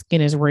 Yes, and your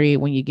skin is red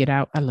when you get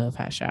out. I love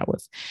hot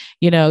showers.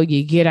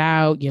 You get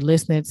out, you're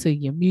listening to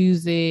your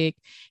music.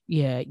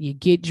 Yeah, you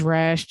get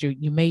dressed.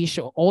 You made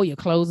sure all your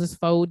clothes is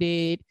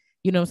folded.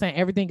 You know what I'm saying?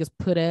 Everything is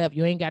put up.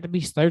 You ain't got to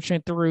be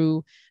searching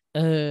through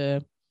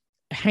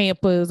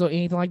hampers or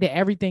anything like that.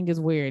 Everything is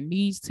where it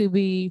needs to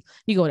be.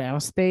 You go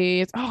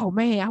downstairs. Oh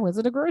man, I went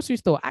to the grocery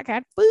store. I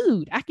got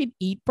food. I can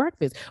eat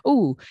breakfast.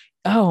 Oh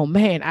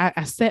man,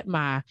 I set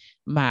my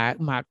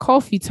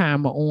coffee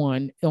timer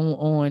on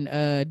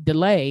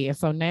delay. And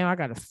so now I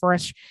got a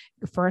fresh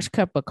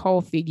cup of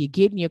coffee. You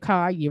get in your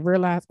car, you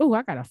realize,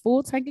 I got a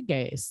full tank of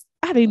gas.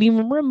 I didn't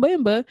even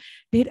remember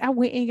that I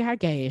went and got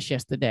gas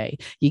yesterday.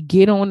 You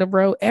get on the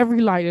road, every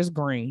light is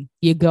green.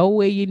 You go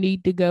where you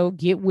need to go,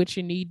 get what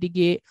you need to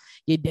get.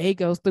 Your day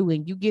goes through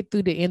and you get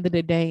through the end of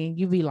the day and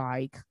you be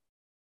like,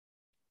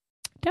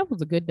 that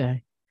was a good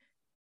day.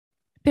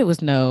 There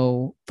was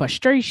no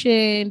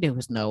frustration. There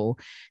was no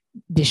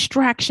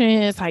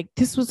distractions. Like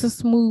this was a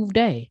smooth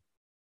day.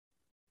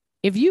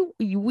 If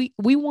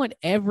we want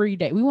every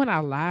day, we want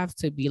our lives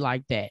to be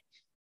like that.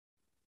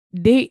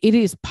 It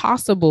is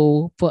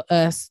possible for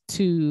us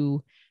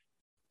to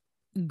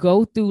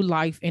go through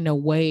life in a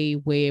way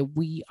where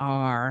we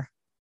are,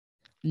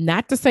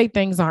 not to say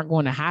things aren't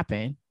going to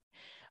happen,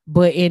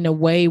 but in a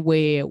way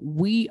where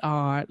we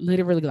are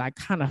literally like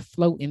kind of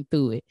floating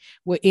through it.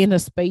 We're in a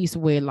space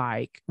where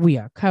like we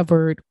are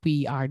covered,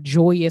 we are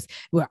joyous,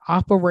 we're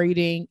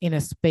operating in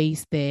a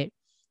space that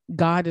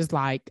God is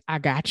like, I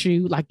got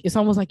you. Like it's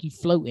almost like you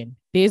floating.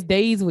 There's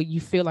days where you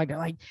feel like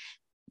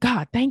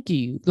God, thank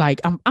you.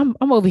 Like I'm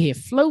over here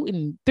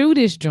floating through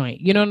this joint.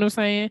 You know what I'm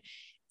saying?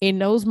 In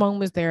those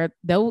moments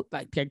though,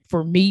 like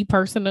for me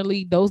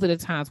personally, those are the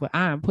times where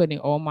I'm putting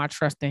all my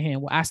trust in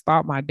him, where I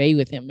start my day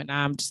with him. And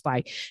I'm just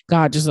like,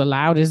 God, just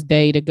allow this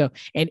day to go.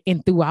 And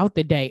throughout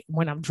the day,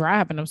 when I'm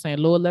driving, I'm saying,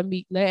 Lord, let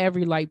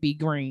every light be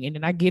green. And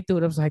then I get through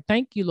it. I was like,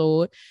 thank you,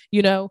 Lord.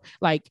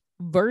 Like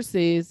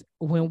versus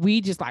when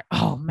we just like,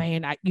 oh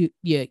man,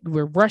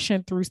 we're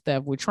rushing through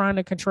stuff. We're trying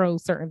to control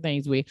certain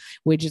things. We're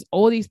just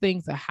all these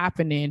things are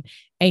happening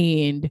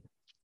and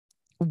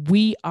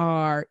we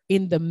are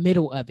in the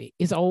middle of it.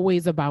 It's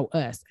always about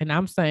us. And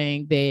I'm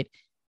saying that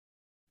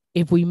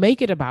if we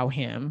make it about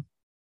him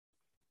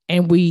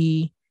and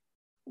we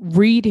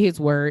read his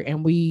word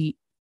and we,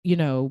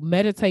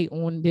 meditate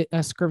on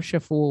a scripture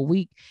for a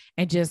week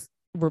and just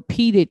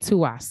repeat it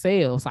to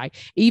ourselves. Like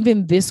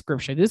even this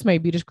scripture, this may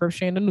be the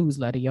scripture in the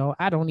newsletter, y'all.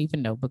 I don't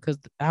even know because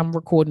I'm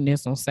recording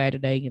this on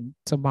Saturday and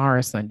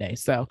tomorrow Sunday.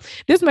 So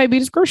this may be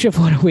the scripture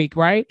for the week,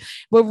 right?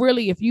 But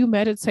really, if you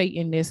meditate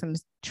in this and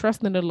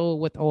trust in the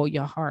Lord with all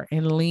your heart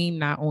and lean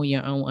not on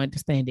your own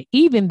understanding,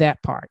 even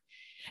that part,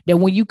 that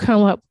when you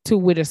come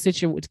to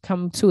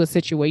a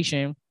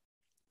situation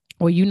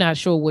where you're not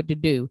sure what to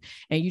do,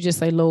 and you just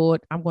say,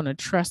 Lord, I'm going to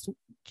trust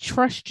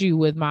you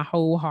with my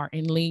whole heart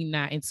and lean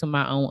not into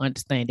my own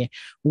understanding.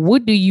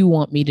 What do you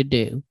want me to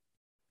do?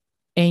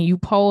 And you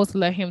pause,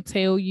 let him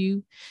tell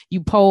you.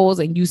 You pause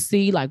and you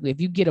see, like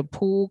if you get a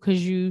pull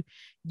because you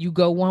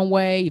go one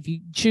way, if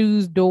you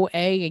choose door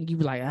A and you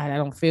be like, I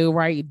don't feel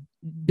right,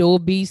 door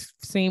B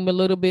seem a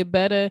little bit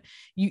better,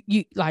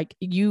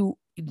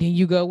 then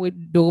you go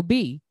with door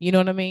B. You know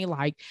what I mean?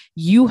 Like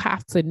you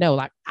have to know,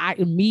 like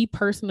me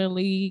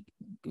personally,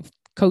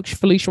 Coach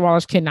Felicia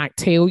Wallace cannot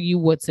tell you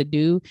what to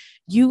do.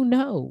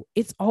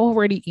 It's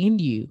already in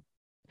you,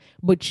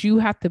 but you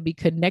have to be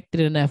connected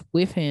enough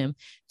with him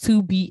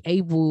to be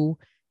able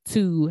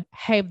to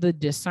have the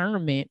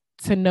discernment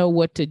to know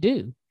what to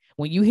do.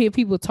 When you hear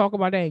people talk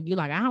about that and you're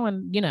like, I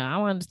don't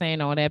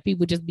understand all that.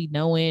 People just be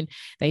knowing,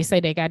 they say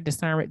they got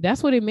discernment.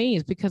 That's what it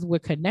means because we're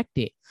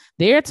connected.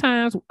 There are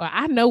times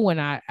I know when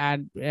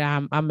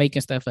I'm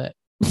making stuff up.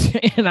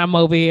 And I'm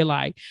over here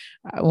like,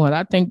 well,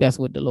 I think that's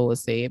what the Lord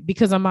said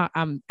because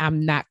I'm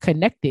not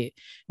connected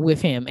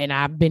with him and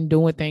I've been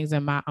doing things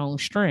in my own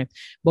strength.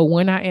 But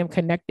when I am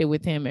connected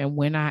with him and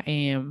when I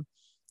am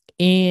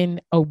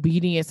in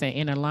obedience and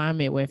in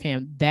alignment with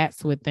him,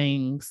 that's when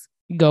things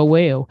go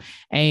well.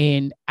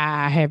 And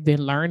I have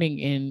been learning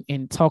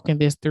in talking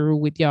this through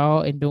with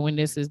y'all and doing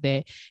this is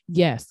that,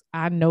 yes,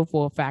 I know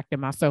for a fact that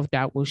my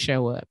self-doubt will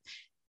show up.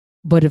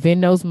 But if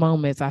in those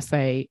moments I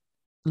say,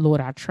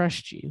 Lord, I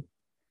trust you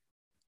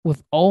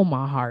with all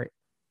my heart,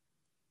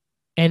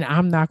 and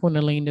I'm not going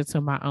to lean into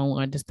my own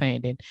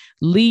understanding.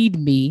 Lead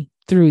me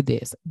through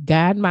this,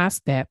 guide my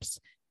steps,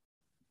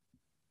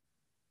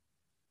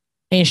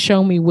 and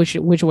show me which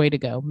way to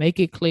go.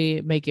 Make it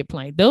clear, make it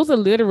plain. Those are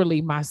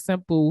literally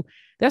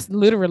that's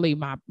literally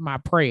my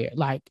prayer.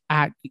 Like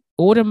I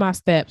order my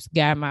steps,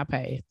 guide my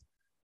path.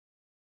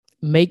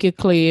 Make it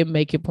clear,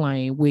 make it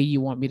plain where you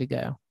want me to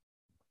go.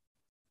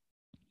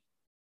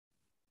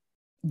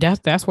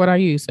 That's what I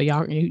use. So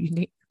y'all,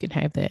 you can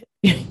have that.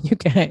 You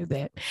can have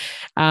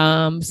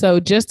that. So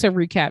just to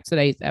recap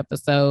today's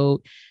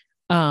episode,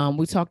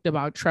 we talked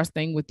about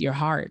trusting with your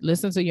heart.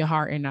 Listen to your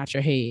heart and not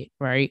your head,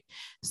 right?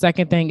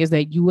 Second thing is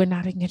that you are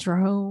not in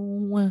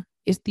control.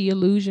 It's the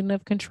illusion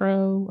of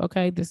control.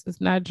 Okay, this is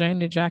not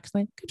Janet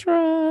Jackson.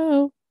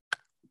 Control.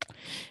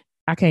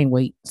 I can't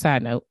wait.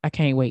 Side note, I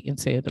can't wait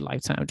until the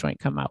Lifetime joint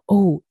come out.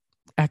 Oh,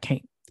 I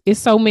can't. It's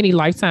so many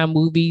Lifetime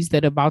movies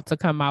that are about to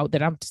come out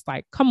that I'm just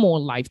like, come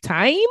on,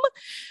 Lifetime.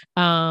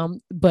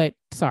 But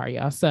sorry,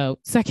 y'all. So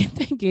second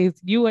thing is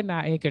you are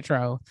not in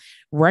control.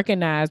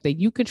 Recognize that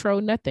you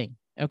control nothing.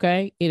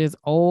 Okay. It is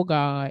all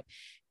God.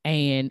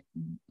 And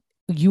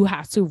you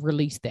have to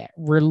release that.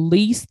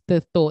 Release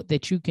the thought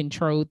that you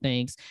control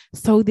things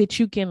so that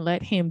you can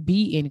let him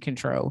be in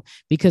control.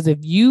 Because if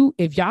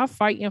y'all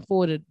fighting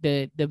for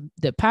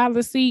the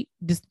pilot seat,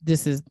 this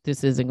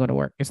isn't going to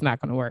work. It's not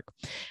going to work.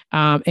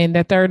 And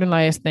the third and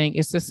last thing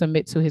is to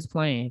submit to his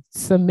plan.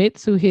 Submit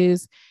to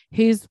his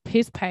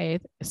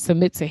path.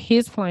 Submit to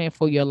his plan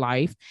for your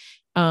life.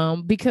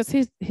 Because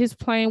his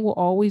plan will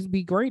always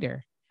be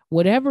greater.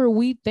 Whatever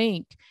we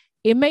think,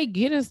 it may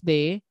get us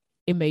there.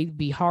 It may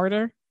be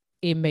harder.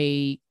 It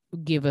may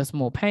give us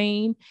more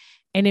pain,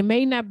 and it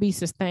may not be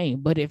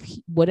sustained. But if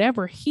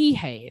whatever he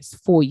has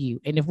for you,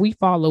 and if we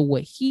follow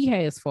what he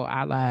has for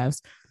our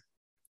lives,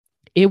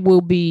 it will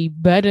be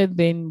better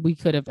than we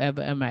could have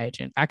ever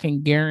imagined. I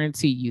can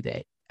guarantee you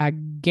that. I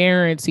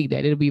guarantee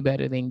that it'll be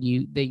better than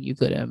you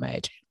could have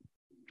imagined.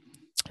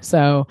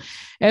 So,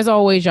 as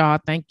always, y'all,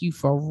 thank you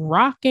for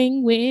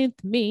rocking with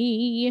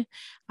me.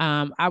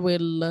 I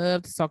would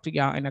love to talk to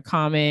y'all in the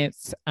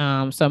comments.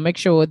 So make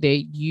sure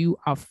that you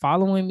are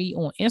following me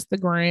on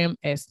Instagram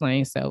at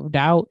Slaying Self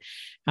Doubt.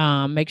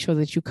 Make sure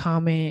that you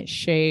comment,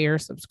 share,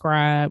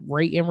 subscribe,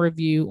 rate, and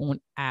review on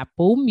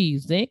Apple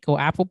Music or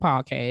Apple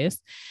Podcasts.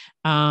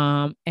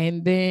 And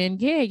then,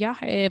 yeah, y'all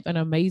have an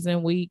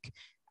amazing week.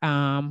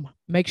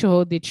 Make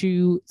sure that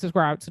you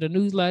subscribe to the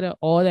newsletter.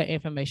 All that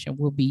information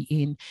will be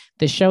in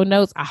the show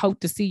notes. I hope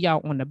to see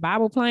y'all on the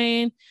Bible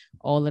plan,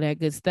 all of that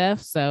good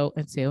stuff. So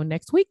until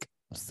next week,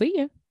 see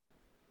ya.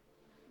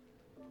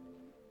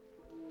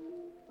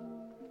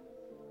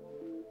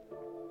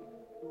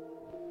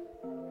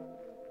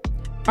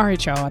 All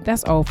right, y'all,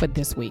 that's all for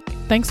this week.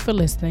 Thanks for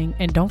listening,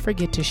 and don't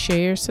forget to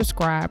share,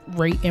 subscribe,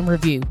 rate, and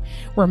review.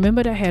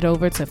 Remember to head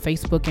over to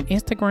Facebook and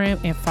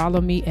Instagram and follow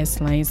me at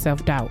Slaying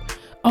Self Doubt.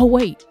 Oh,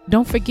 wait,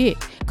 don't forget,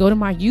 go to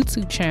my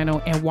YouTube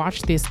channel and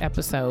watch this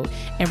episode,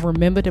 and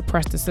remember to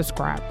press the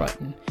subscribe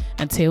button.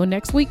 Until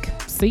next week,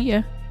 see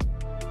ya.